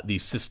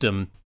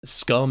system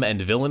Scum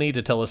and Villainy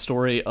to tell a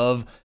story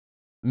of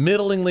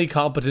middlingly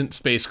competent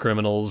space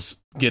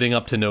criminals getting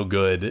up to no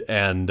good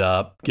and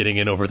getting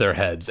in over their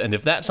heads. And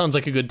if that sounds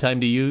like a good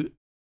time to you,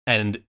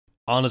 and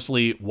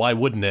honestly, why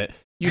wouldn't it?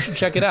 You should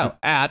check it out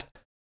at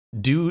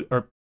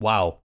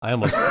wow, I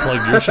almost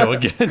plugged your show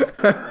again.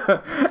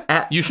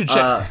 You should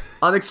check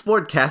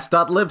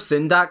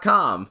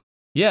unexploredcast.libsyn.com.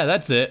 Yeah,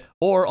 that's it.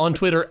 Or on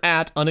Twitter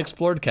at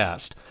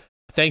unexploredcast.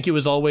 Thank you,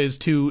 as always,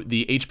 to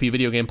the HP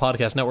Video Game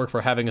Podcast Network for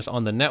having us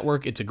on the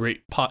network. It's a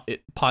great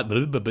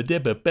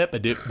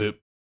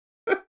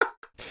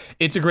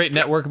It's a great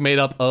network made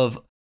up of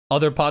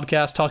other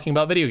podcasts talking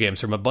about video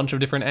games from a bunch of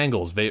different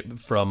angles,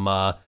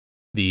 from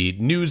the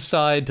news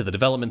side to the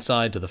development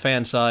side to the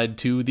fan side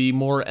to the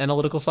more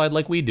analytical side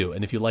like we do.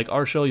 And if you like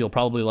our show, you'll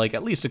probably like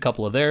at least a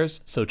couple of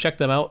theirs. So check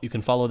them out. You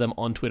can follow them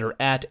on Twitter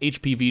at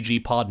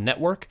HPVG Pod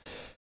Network.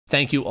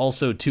 Thank you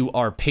also to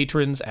our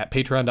patrons at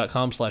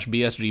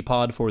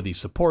patreon.com/BSGpod for the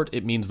support.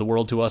 It means the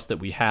world to us that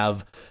we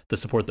have the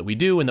support that we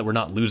do and that we're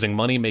not losing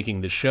money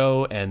making this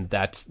show, and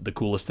that's the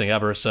coolest thing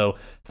ever. So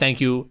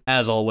thank you,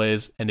 as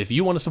always. And if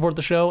you want to support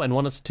the show and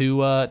want us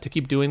to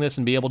keep doing this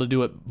and be able to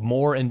do it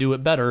more and do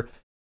it better,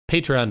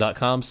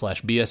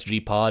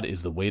 patreon.com/BSGpod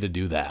is the way to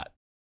do that.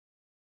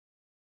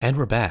 And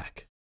we're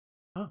back.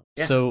 Oh,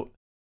 yeah. So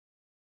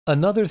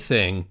another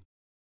thing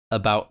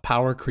about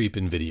power creep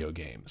in video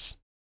games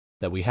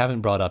that we haven't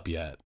brought up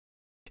yet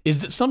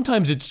is that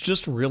sometimes it's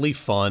just really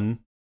fun.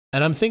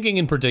 And I'm thinking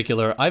in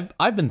particular,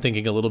 I've been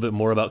thinking a little bit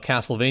more about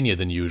Castlevania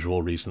than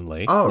usual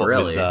recently. Oh,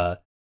 really?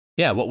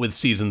 What with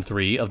season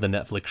 3 of the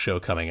Netflix show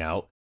coming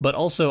out. But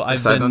also I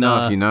don't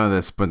know if you know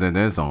this, but it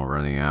is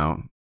already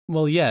out.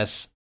 Well,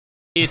 yes.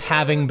 it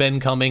having been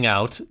coming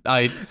out.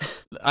 I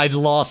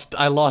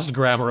lost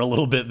grammar a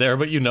little bit there,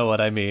 but you know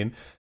what I mean.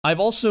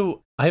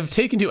 I've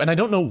taken to, and I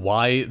don't know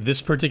why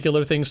this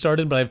particular thing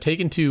started, but I've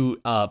taken to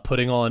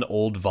putting on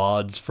old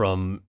VODs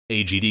from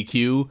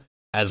AGDQ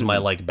as my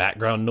like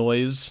background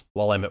noise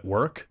while I'm at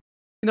work.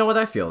 You know what?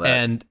 I feel that.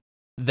 And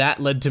that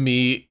led to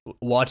me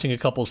watching a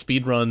couple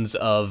speedruns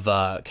of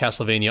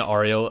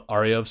Castlevania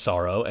Aria of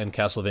Sorrow and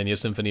Castlevania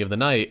Symphony of the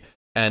Night.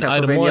 And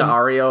Castlevania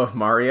Aria of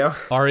Mario?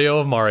 Aria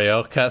of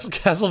Mario.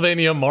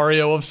 Castlevania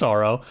Mario of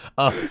Sorrow.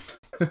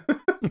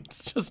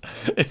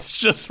 It's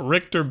just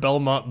Richter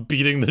Belmont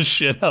beating the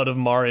shit out of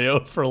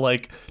Mario for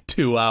like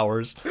 2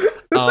 hours.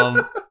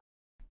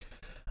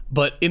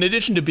 But in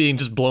addition to being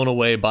just blown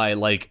away by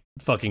like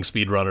fucking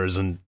speedrunners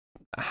and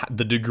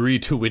the degree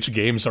to which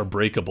games are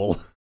breakable,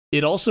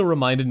 it also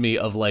reminded me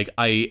of like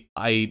I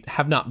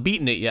have not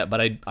beaten it yet, but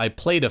I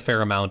played a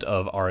fair amount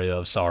of Aria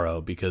of Sorrow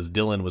because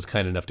Dylan was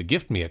kind enough to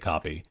gift me a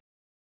copy.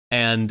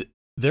 And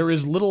there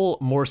is little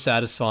more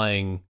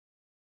satisfying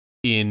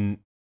in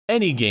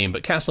any game,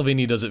 but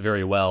Castlevania does it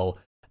very well.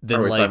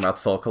 Are we talking about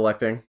soul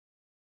collecting?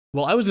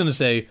 Well, I was going to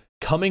say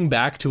coming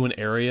back to an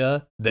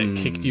area that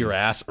kicked your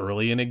ass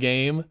early in a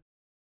game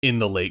in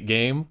the late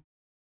game.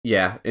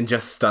 Yeah, and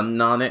just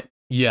stunning on it.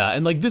 Yeah,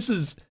 and like this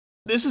is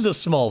a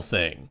small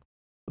thing,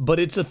 but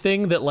it's a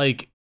thing that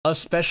like,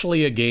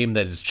 especially a game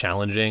that is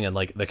challenging, and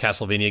like the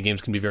Castlevania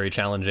games can be very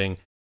challenging.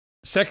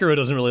 Sekiro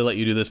doesn't really let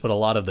you do this, but a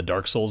lot of the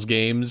Dark Souls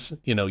games,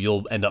 you know,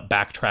 you'll end up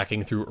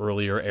backtracking through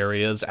earlier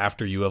areas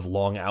after you have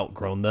long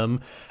outgrown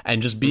them,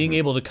 and just being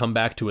able to come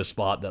back to a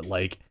spot that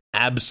like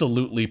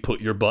absolutely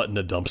put your butt in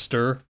a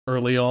dumpster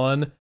early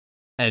on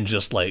and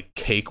just like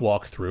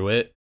cakewalk through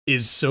it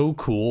is so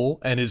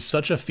cool, and is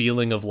such a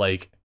feeling of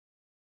like,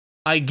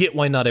 I get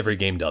why not every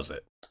game does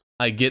it.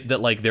 I get that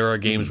like there are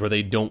games where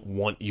they don't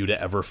want you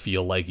to ever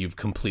feel like you've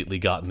completely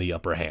gotten the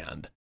upper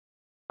hand.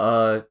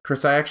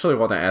 Chris, I actually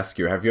want to ask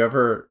you, have you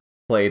ever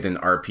played an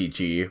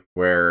RPG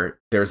where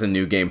there's a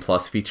New Game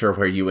Plus feature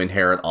where you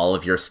inherit all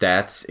of your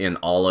stats in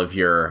all of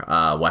your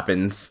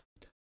weapons?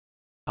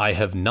 I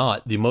have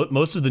not.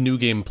 Most of the New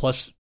Game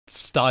Plus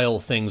style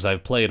things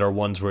I've played are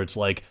ones where it's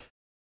like,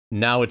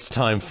 now it's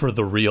time for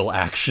the real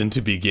action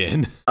to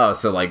begin. Oh,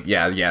 so like,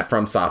 yeah,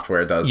 From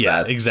Software does that.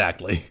 Yeah,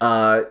 exactly.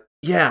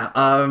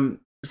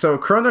 So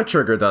Chrono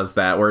Trigger does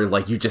that, where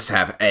like you just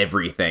have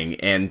everything,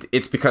 and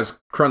it's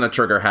because Chrono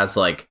Trigger has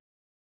like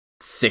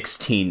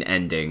 16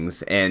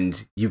 endings,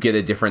 and you get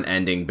a different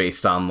ending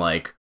based on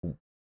like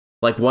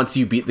once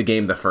you beat the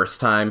game the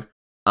first time,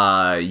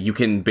 you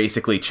can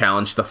basically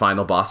challenge the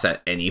final boss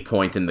at any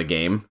point in the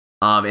game,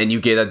 and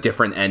you get a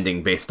different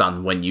ending based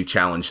on when you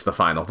challenge the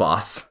final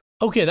boss.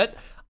 Okay, that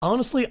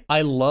honestly,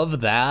 I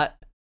love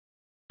that,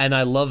 and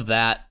I love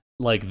that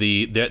like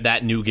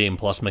that New Game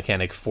Plus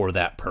mechanic for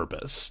that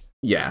purpose.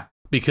 Yeah,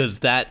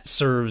 because that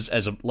serves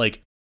as a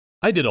like.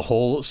 I did a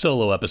whole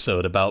solo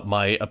episode about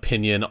my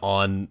opinion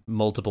on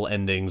multiple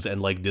endings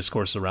and like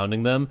discourse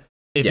surrounding them.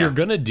 If you're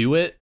gonna do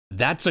it,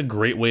 that's a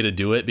great way to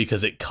do it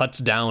because it cuts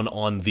down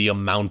on the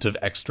amount of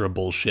extra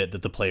bullshit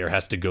that the player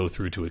has to go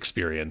through to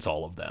experience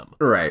all of them.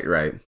 Right.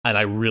 And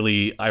I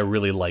really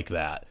like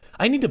that.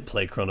 I need to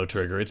play Chrono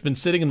Trigger. It's been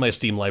sitting in my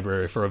Steam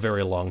library for a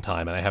very long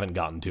time, and I haven't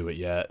gotten to it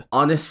yet.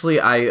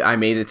 Honestly, I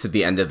made it to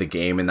the end of the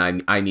game,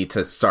 and I need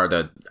to start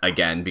it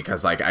again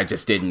because like I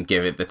just didn't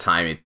give it the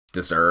time it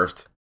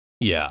deserved.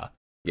 Yeah.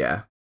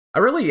 I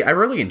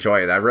really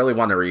enjoy it. I really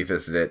want to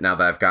revisit it now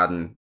that I've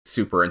gotten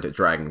super into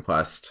Dragon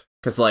Quest.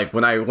 Because like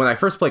when I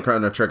first played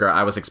Chrono Trigger,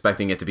 I was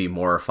expecting it to be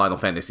more Final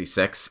Fantasy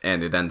VI,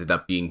 and it ended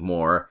up being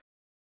more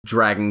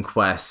Dragon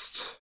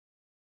Quest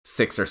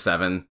 6 or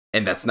 7,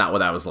 and that's not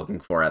what I was looking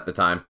for at the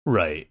time.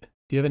 Right.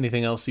 Do you have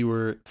anything else you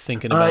were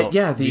thinking about?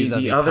 Yeah,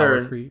 the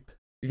other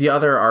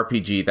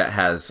RPG that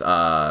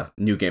has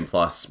New Game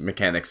Plus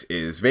mechanics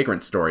is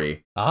Vagrant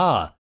Story.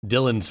 Ah,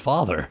 Dylan's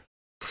father.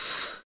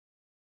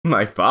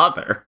 My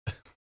father.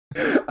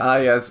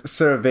 Yes,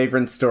 Sir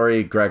Vagrant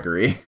Story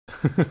Gregory.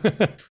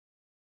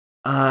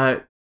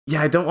 I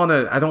don't want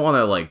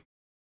to like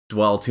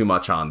dwell too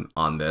much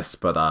on this,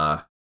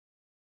 but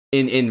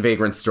in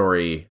Vagrant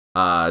Story,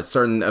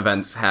 certain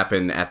events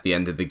happen at the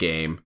end of the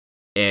game,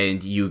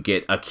 and you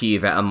get a key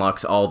that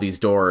unlocks all these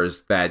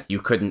doors that you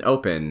couldn't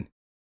open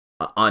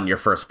on your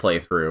first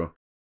playthrough.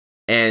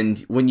 And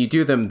when you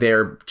do them,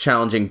 they're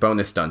challenging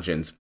bonus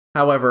dungeons.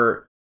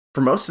 However,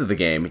 for most of the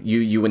game,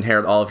 you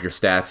inherit all of your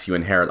stats, you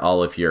inherit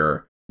all of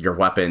your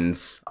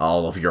weapons,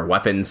 all of your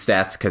weapon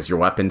stats, because your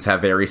weapons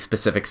have very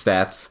specific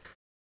stats.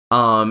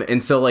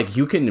 And so like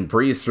you can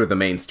breeze through the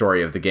main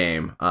story of the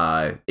game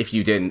if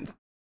you didn't,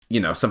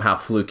 somehow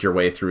fluke your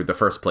way through the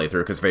first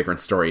playthrough, because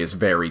Vagrant Story is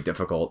very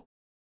difficult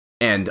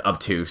and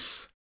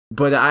obtuse.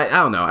 But I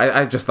don't know.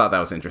 I just thought that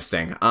was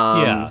interesting.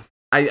 I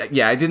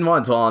didn't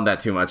want to dwell on that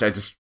too much. I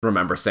just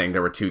remember saying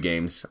there were 2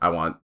 games I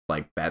want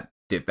like that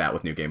did that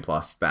with New Game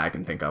Plus that I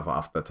can think of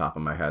off the top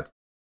of my head.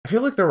 I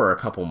feel like there were a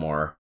couple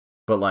more,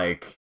 but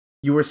like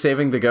you were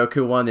saving the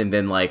Goku one, and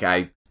then like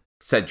I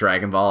said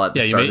Dragon Ball at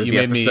the start of the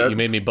episode. You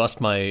made me bust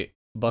my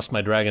bust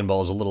my Dragon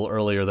Balls a little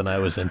earlier than I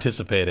was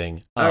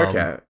anticipating.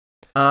 Okay.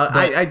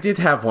 I did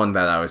have one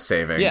that I was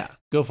saving. Yeah,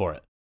 go for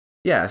it.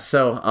 Yeah,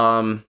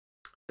 so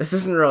this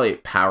isn't really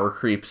power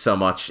creep so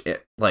much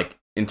like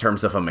in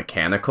terms of a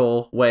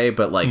mechanical way,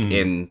 but like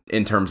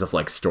in terms of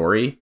like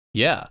story.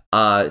 Yeah.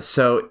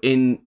 So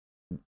in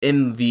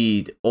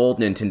the old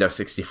Nintendo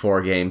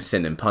 64 game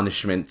Sin and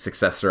Punishment: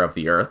 Successor of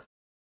the Earth.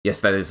 Yes,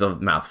 that is a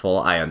mouthful,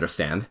 I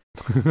understand.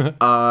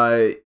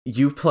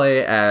 You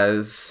play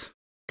as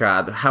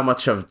God, how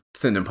much of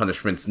Sin and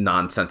Punishment's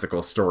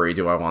nonsensical story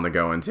do I want to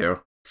go into?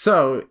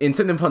 So, in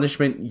Sin and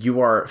Punishment, you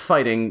are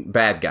fighting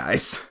bad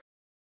guys.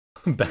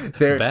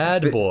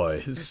 Bad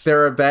boys.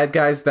 There are bad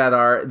guys that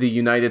are the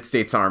United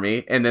States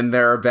Army, and then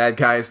there are bad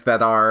guys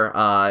that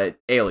are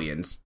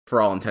aliens,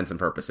 for all intents and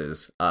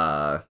purposes.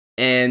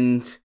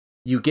 And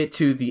you get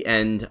to the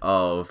end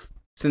of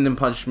Sin and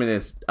Punishment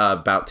is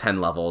about 10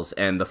 levels,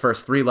 and the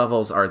first 3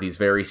 levels are these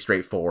very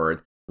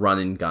straightforward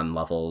run-and-gun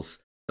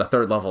levels. The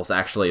third level is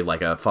actually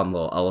like a fun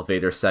little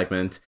elevator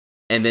segment.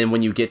 And then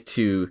when you get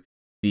to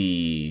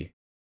the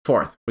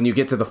fourth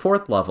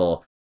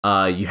level,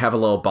 you have a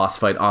little boss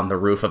fight on the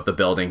roof of the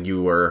building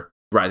you were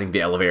riding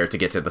the elevator to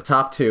get to the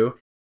top to.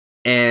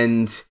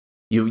 And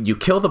you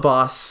kill the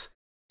boss,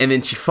 and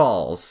then she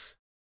falls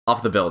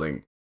off the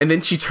building. And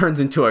then she turns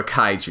into a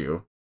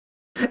kaiju.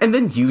 And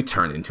then you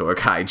turn into a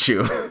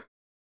kaiju.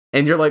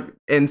 And you're like,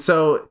 and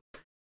so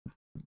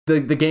the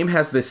game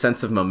has this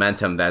sense of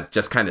momentum that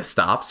just kind of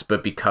stops,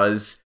 but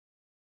because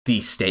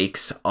the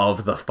stakes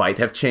of the fight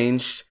have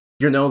changed,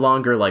 you're no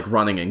longer like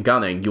running and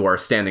gunning, you are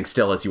standing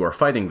still as you are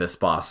fighting this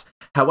boss.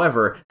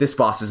 However, this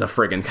boss is a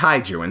friggin'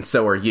 kaiju, and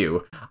so are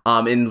you.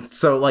 And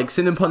so like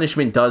Sin and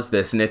Punishment does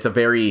this, and it's a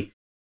very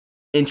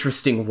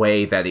interesting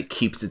way that it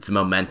keeps its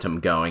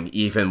momentum going,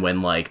 even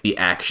when like the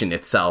action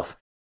itself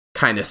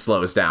kind of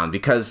slows down,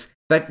 because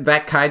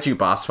that kaiju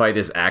boss fight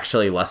is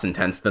actually less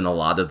intense than a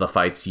lot of the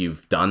fights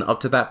you've done up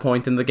to that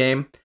point in the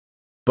game,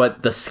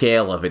 but the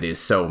scale of it is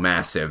so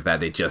massive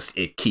that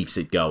it keeps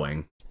it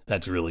going.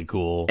 That's really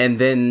cool. And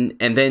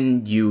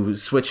then you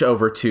switch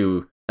over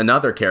to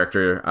another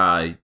character,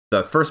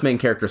 the first main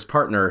character's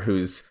partner,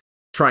 who's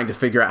trying to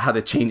figure out how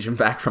to change him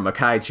back from a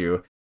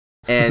kaiju.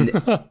 And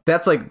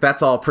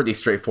that's all pretty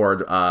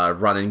straightforward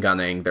run and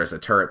gunning. There's a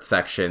turret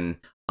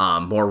section,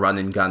 more run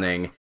and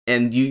gunning.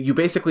 And you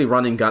basically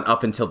run and gun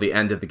up until the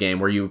end of the game,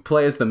 where you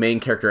play as the main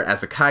character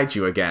as a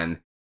kaiju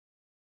again.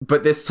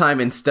 But this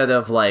time, instead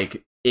of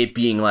like it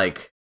being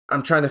like,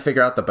 I'm trying to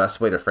figure out the best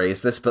way to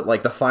phrase this, but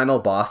like the final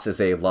boss is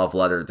a love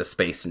letter to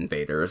Space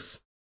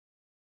Invaders.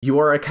 You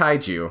are a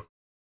kaiju.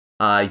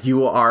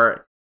 You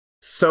are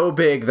so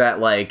big that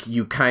like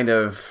you kind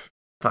of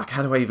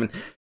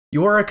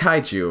you are a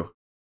kaiju.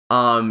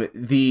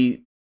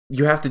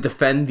 You have to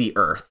defend the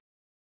Earth.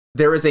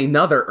 There is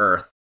another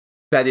Earth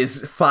that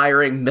is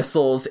firing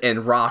missiles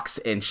and rocks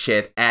and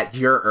shit at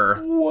your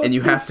Earth, and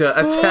you have to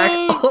attack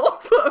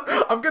all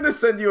the... I'm gonna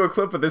send you a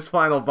clip of this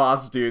final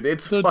boss, dude.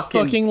 It's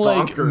fucking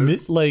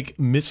bonkers. like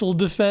missile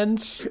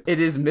defense?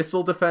 It is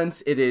missile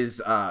defense. It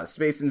is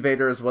Space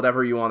Invaders,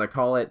 whatever you want to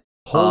call it.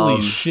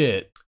 Holy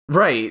shit.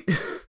 Right.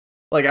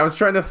 Like, I was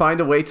trying to find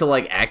a way to,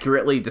 like,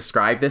 accurately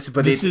describe this,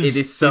 but it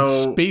is so...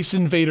 It's Space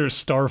Invaders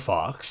Star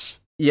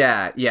Fox.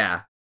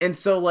 Yeah. And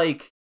so,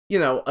 like, you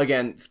know,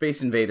 again,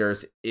 Space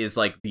Invaders is,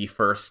 like, the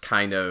first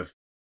kind of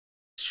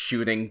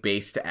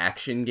shooting-based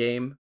action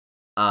game,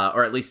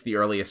 or at least the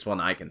earliest one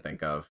I can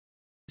think of.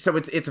 So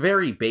it's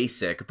very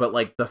basic, but,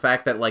 like, the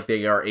fact that, like,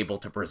 they are able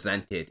to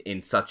present it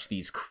in such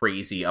these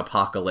crazy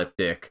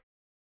apocalyptic...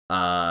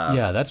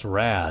 yeah, that's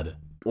rad.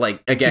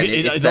 Like, again,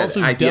 it's that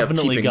also idea of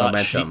keeping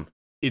momentum.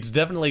 It's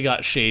definitely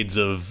got shades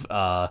of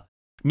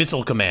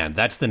Missile Command.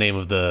 That's the name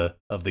of the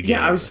game.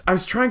 Yeah, I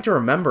was trying to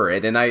remember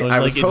it, and I was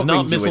like, it's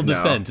not Missile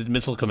Defense, it's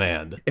Missile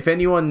Command. If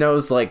anyone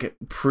knows like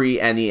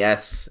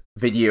pre-NES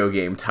video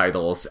game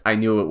titles, I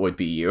knew it would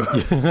be you.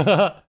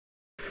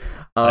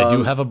 I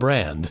do have a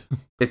brand.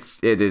 It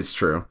is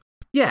true.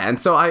 Yeah, and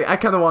so I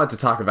kind of wanted to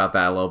talk about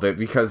that a little bit,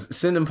 because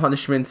Sin and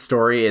Punishment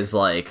story is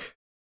like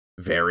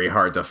very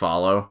hard to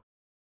follow.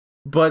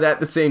 But at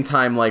the same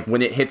time, like,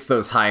 when it hits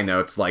those high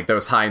notes, like,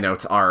 those high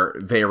notes are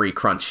very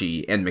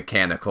crunchy and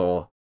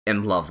mechanical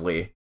and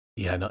lovely.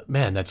 Yeah, no,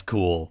 man, that's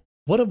cool.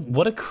 What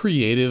a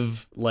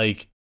creative,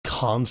 like,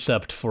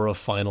 concept for a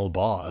final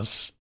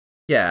boss.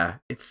 Yeah,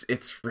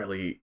 it's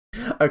really...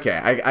 Okay,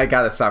 I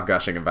gotta stop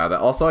gushing about it.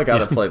 Also, I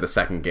gotta play the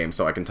second game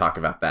so I can talk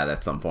about that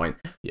at some point.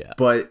 Yeah.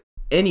 But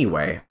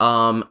anyway,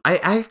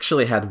 I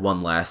actually had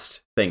one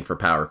last thing for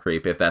Power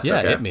Creep, if that's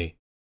okay. Yeah, hit me.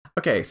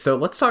 Okay, so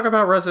let's talk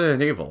about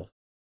Resident Evil.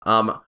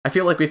 I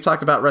feel like we've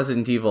talked about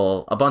Resident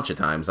Evil a bunch of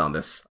times on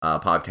this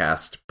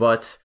podcast,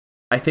 but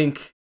I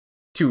think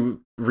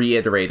to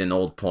reiterate an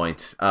old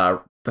point,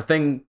 the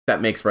thing that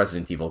makes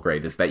Resident Evil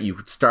great is that you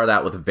start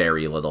out with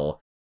very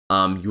little.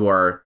 You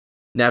are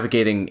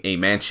navigating a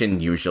mansion,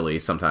 usually,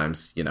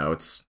 sometimes, you know,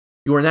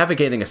 you are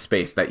navigating a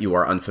space that you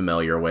are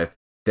unfamiliar with.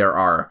 There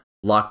are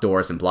locked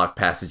doors and blocked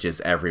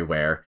passages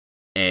everywhere,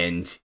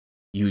 and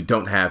you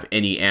don't have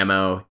any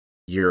ammo.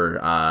 your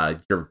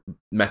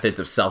methods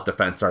of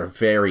self-defense are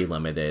very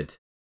limited.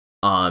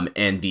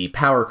 And the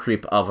power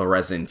creep of a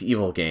Resident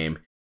Evil game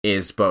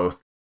is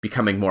both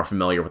becoming more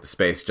familiar with the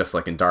space, just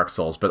like in Dark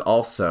Souls, but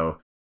also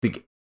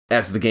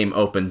as the game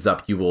opens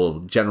up, you will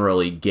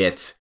generally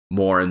get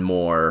more and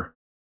more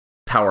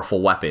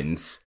powerful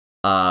weapons.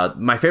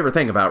 My favorite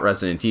thing about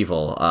Resident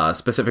Evil,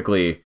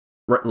 specifically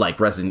like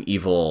Resident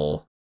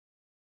Evil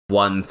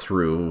 1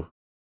 through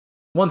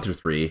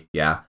 3,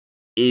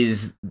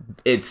 is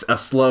it's a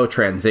slow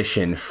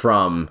transition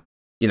from,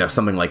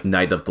 something like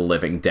Night of the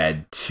Living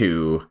Dead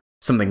to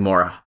something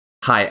more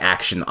high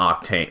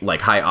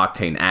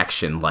octane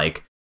action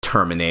like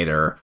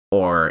Terminator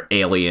or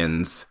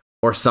Aliens,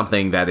 or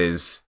something that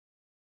is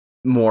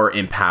more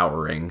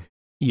empowering.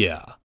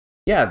 Yeah,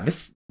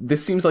 this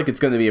seems like it's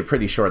going to be a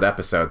pretty short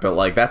episode, but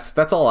like that's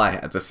all I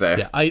had to say.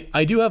 Yeah,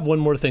 I do have one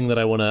more thing that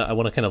I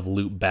wanna kind of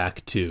loop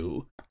back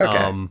to.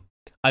 Okay.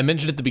 I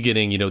mentioned at the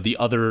beginning, the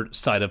other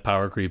side of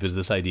power creep is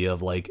this idea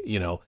of like,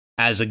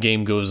 as a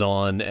game goes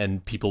on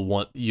and people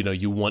want,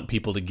 you want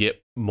people to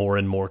get more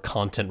and more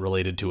content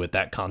related to it,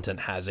 that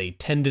content has a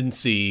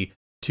tendency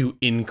to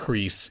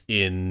increase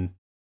in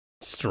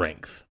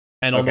strength.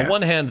 And on the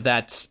one hand,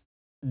 that's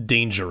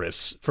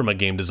dangerous from a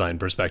game design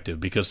perspective,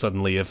 because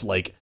suddenly if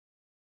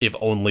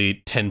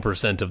only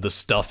 10% of the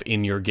stuff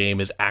in your game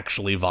is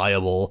actually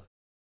viable,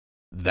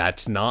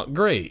 that's not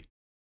great.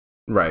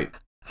 Right.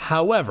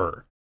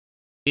 However,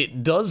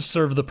 it does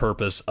serve the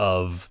purpose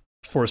of,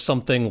 for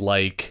something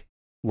like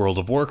World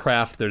of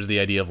Warcraft, there's the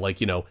idea of like,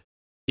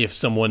 if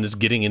someone is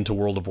getting into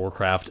World of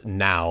Warcraft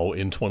now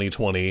in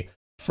 2020,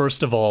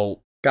 first of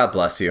all, God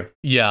bless you.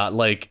 Yeah,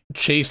 like,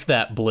 chase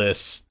that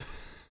bliss,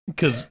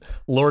 because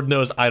Lord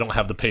knows I don't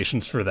have the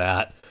patience for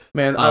that.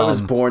 Man, I was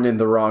born in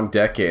the wrong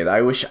decade.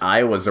 I wish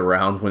I was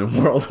around when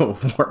World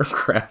of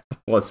Warcraft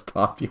was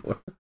popular.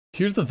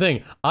 Here's the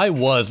thing, I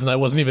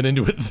wasn't even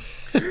into it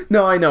then.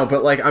 No, I know,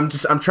 but like I'm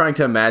trying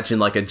to imagine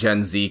like a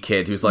Gen Z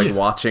kid who's like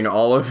watching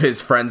all of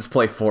his friends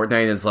play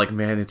Fortnite and is like,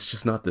 man, it's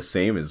just not the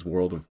same as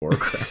World of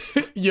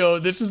Warcraft. Yo,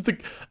 this is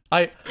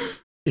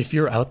if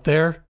you're out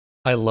there,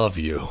 I love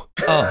you.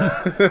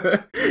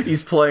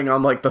 He's playing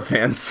on like the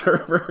fan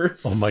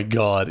servers. Oh my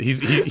god,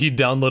 he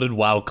downloaded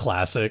WoW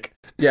Classic.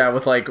 Yeah,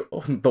 with like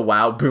the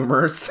WoW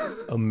boomers.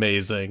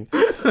 Amazing.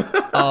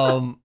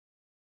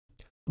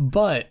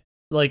 But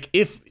like,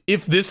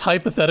 if this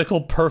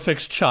hypothetical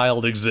perfect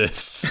child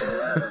exists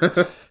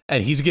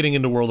and he's getting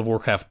into World of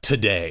Warcraft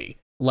today,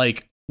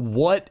 like,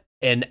 what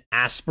an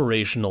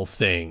aspirational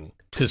thing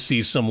to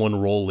see someone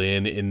roll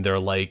in their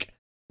I'm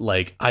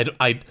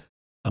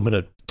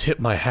gonna tip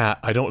my hat,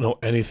 I don't know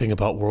anything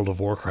about World of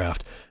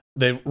Warcraft.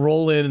 They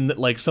roll in,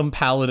 like, some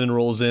paladin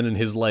rolls in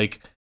his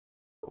like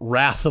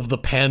Wrath of the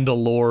Panda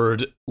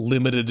Lord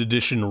limited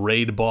edition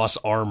raid boss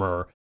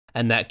armor,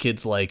 and that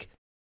kid's like,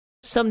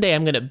 someday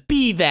I'm gonna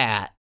be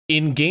that.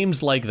 In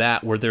games like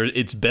that, where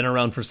it's been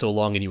around for so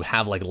long and you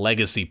have like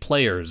legacy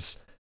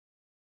players,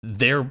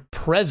 their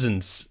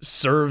presence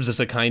serves as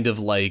a kind of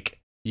like,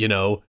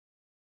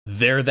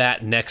 they're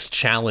that next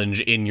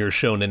challenge in your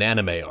shonen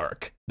anime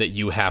arc that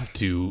you have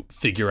to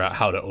figure out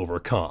how to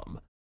overcome.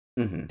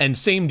 Mm-hmm. And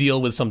same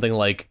deal with something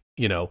like,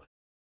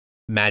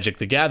 Magic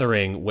the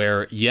Gathering,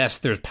 where yes,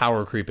 there's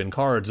power creep in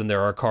cards, and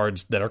there are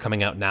cards that are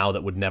coming out now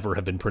that would never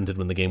have been printed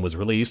when the game was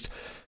released.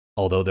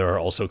 Although there are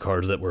also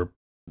cards that were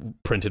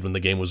printed when the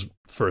game was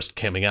first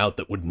coming out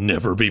that would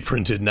never be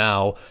printed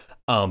now,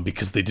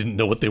 because they didn't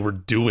know what they were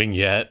doing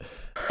yet.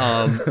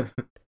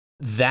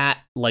 That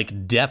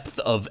like depth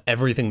of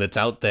everything that's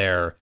out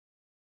there,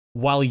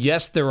 while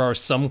yes, there are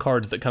some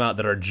cards that come out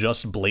that are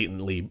just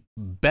blatantly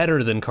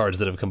better than cards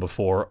that have come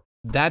before,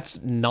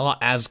 that's not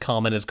as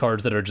common as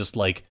cards that are just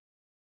like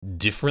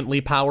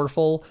differently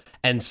powerful.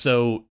 And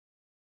so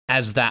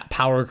as that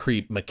power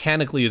creep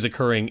mechanically is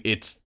occurring,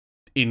 it's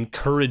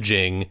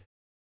encouraging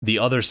the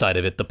other side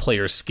of it, the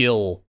player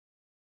skill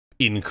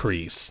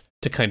increase,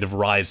 to kind of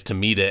rise to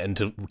meet it,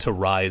 and to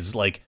rise,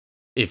 like,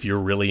 if you're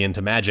really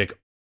into Magic,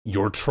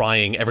 you're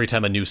trying, every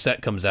time a new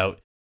set comes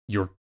out,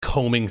 you're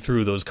combing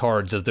through those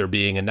cards as they're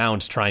being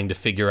announced, trying to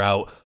figure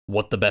out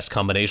what the best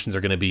combinations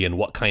are going to be and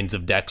what kinds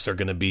of decks are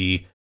going to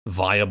be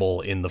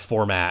viable in the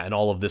format, and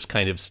all of this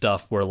kind of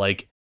stuff, where,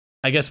 like,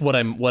 I guess what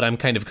I'm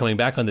kind of coming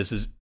back on this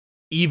is,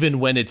 even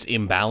when it's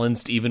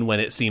imbalanced, even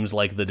when it seems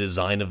like the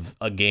design of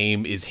a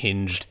game is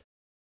hinged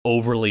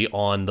overly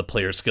on the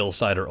player skill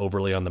side or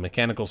overly on the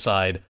mechanical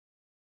side,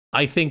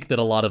 I think that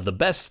a lot of the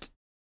best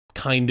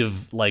kind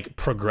of like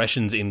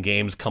progressions in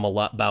games come a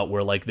lot about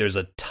where like there's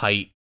a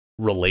tight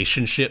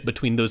relationship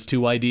between those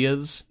two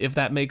ideas, if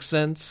that makes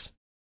sense.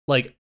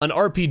 Like an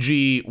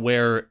RPG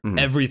where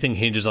everything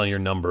hinges on your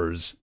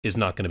numbers is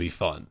not going to be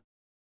fun.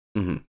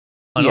 Mm-hmm.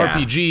 An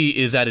RPG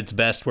is at its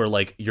best where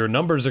like your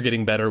numbers are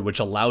getting better, which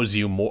allows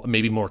you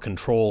maybe more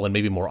control and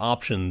maybe more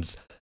options,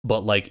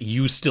 but like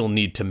you still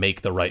need to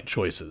make the right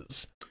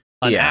choices.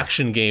 An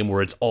action game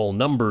where it's all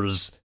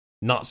numbers,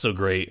 not so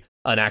great.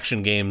 An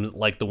action game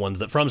like the ones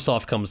that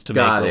FromSoft comes to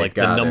make, where like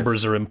the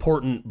numbers are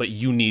important, but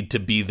you need to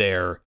be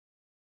there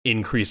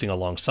increasing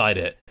alongside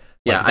it.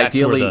 Yeah, Like,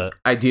 that's where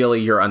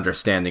ideally your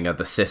understanding of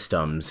the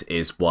systems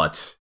is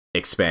what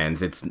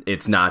expands.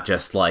 It's not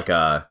just like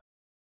I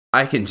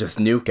can just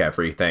nuke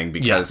everything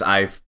because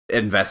I've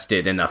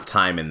invested enough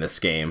time in this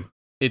game.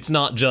 It's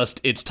not just,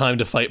 it's time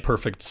to fight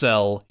Perfect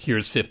Cell,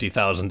 here's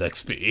 50,000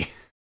 XP.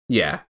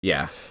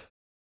 Yeah.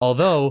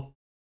 Although,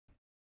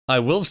 I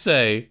will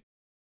say,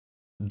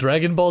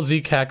 Dragon Ball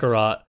Z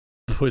Kakarot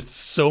puts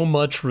so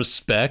much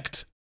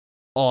respect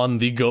on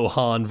the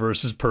Gohan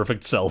versus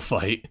Perfect Cell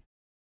fight.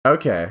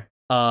 Okay.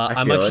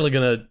 I'm actually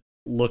gonna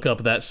look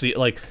up that scene.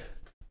 Like,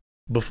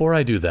 before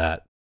I do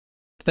that,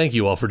 thank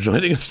you all for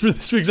joining us for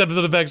this week's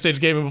episode of Backstage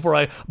Gaming before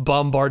I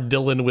bombard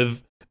Dylan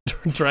with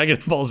Dragon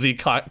Ball Z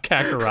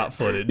Kakarot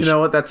footage. You know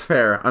what? That's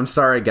fair. I'm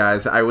sorry,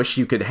 guys. I wish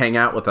you could hang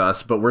out with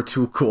us, but we're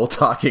too cool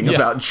talking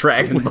about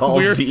Dragon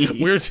Ball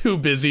Z. We're too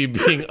busy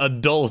being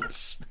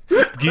adults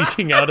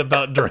geeking out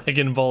about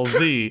Dragon Ball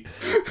Z.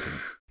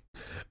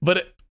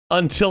 But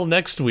until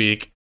next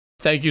week,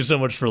 thank you so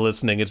much for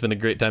listening. It's been a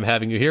great time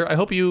having you here. I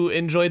hope you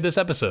enjoyed this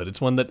episode.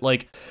 It's one that,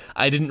 like,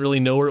 I didn't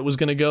really know where it was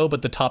going to go,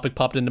 but the topic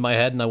popped into my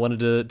head and I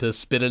wanted to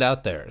spit it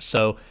out there.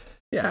 So,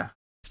 yeah.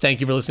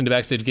 Thank you for listening to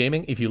Backstage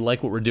Gaming. If you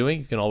like what we're doing,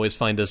 you can always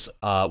find us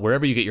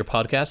wherever you get your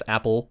podcasts,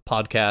 Apple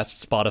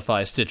Podcasts,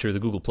 Spotify, Stitcher, the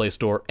Google Play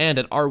Store, and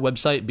at our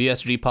website,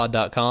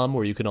 bsgpod.com,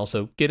 where you can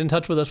also get in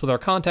touch with us with our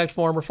contact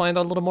form or find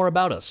out a little more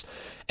about us.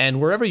 And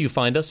wherever you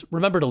find us,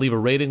 remember to leave a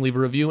rating, leave a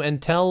review, and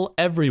tell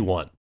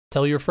everyone.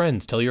 Tell your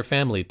friends, tell your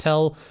family,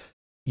 tell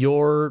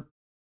your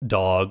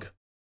dog.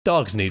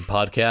 Dogs need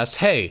podcasts.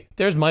 Hey,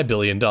 there's my $1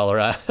 billion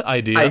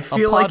idea. I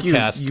feel like you've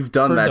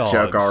done that dogs.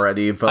 joke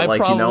already, but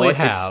like, you know what?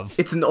 Have.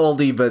 It's an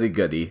oldie but a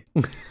goodie.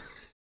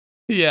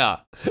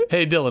 Yeah.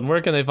 Hey, Dylan,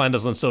 where can they find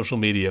us on social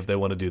media if they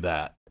want to do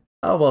that?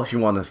 Oh, well, if you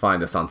want to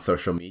find us on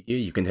social media,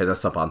 you can hit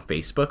us up on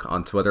Facebook,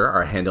 on Twitter.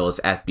 Our handle is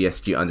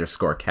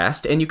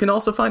 @BSG_cast, and you can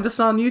also find us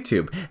on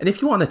YouTube. And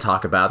if you want to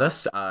talk about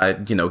us,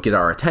 get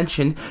our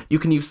attention, you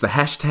can use the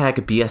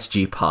hashtag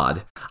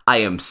BSGPod. I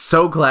am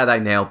so glad I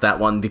nailed that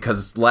one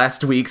because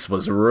last week's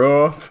was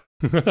rough.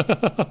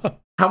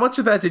 How much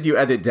of that did you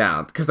edit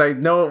down? Because I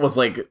know it was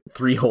like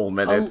 3 whole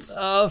minutes.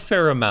 A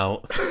fair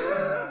amount.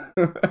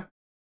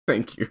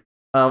 Thank you.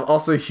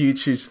 Also,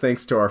 huge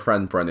thanks to our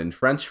friend Brennan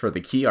French for the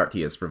key art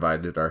he has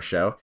provided our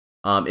show.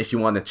 If you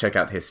want to check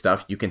out his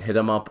stuff, you can hit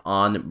him up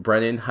on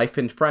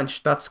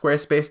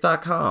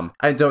brennan-french.squarespace.com.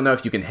 I don't know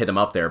if you can hit him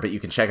up there, but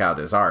you can check out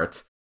his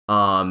art.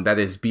 That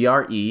is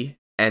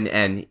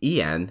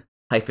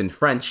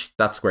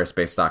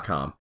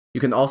BRENNEN-French.squarespace.com. You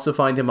can also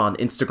find him on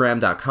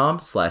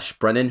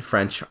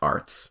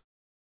Instagram.com/BrennanFrenchArts.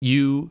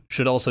 You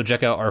should also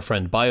check out our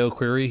friend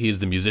BioQuery. He is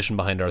the musician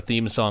behind our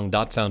theme song,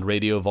 Dot Sound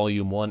Radio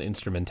Volume 1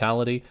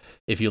 Instrumentality.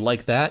 If you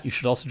like that, you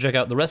should also check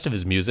out the rest of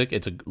his music.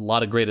 It's a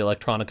lot of great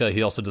electronica.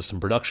 He also does some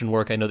production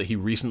work. I know that he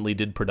recently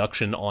did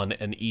production on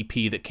an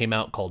EP that came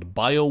out called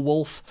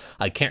BioWolf.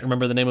 I can't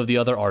remember the name of the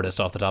other artist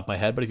off the top of my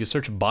head, but if you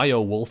search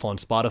BioWolf on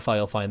Spotify,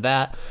 you'll find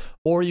that.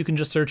 Or you can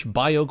just search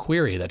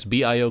BioQuery, that's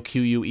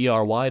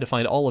BIOQUERY, to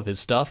find all of his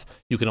stuff.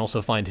 You can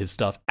also find his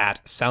stuff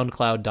at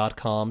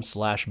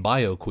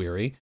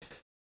soundcloud.com/BioQuery.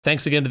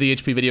 Thanks again to the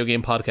HP Video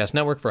Game Podcast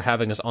Network for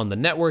having us on the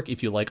network.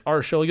 If you like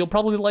our show, you'll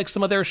probably like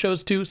some of their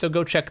shows too, so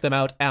go check them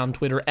out on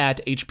Twitter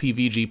at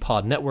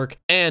HPVGPodNetwork.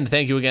 And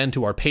thank you again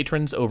to our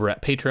patrons over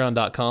at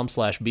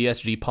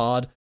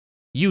patreon.com/BSGPod.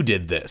 You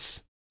did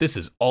this. This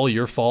is all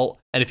your fault.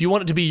 And if you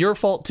want it to be your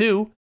fault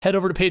too, head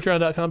over to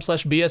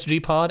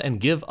patreon.com/BSGPod and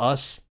give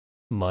us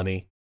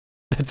money.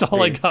 That's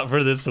all I got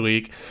for this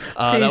week.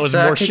 That was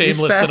more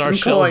shameless than our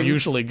shows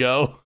usually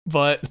go,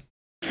 but...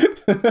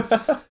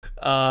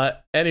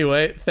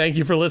 Anyway, thank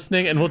you for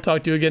listening, and we'll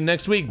talk to you again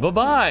next week.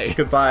 Bye-bye.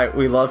 Goodbye.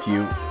 We love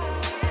you.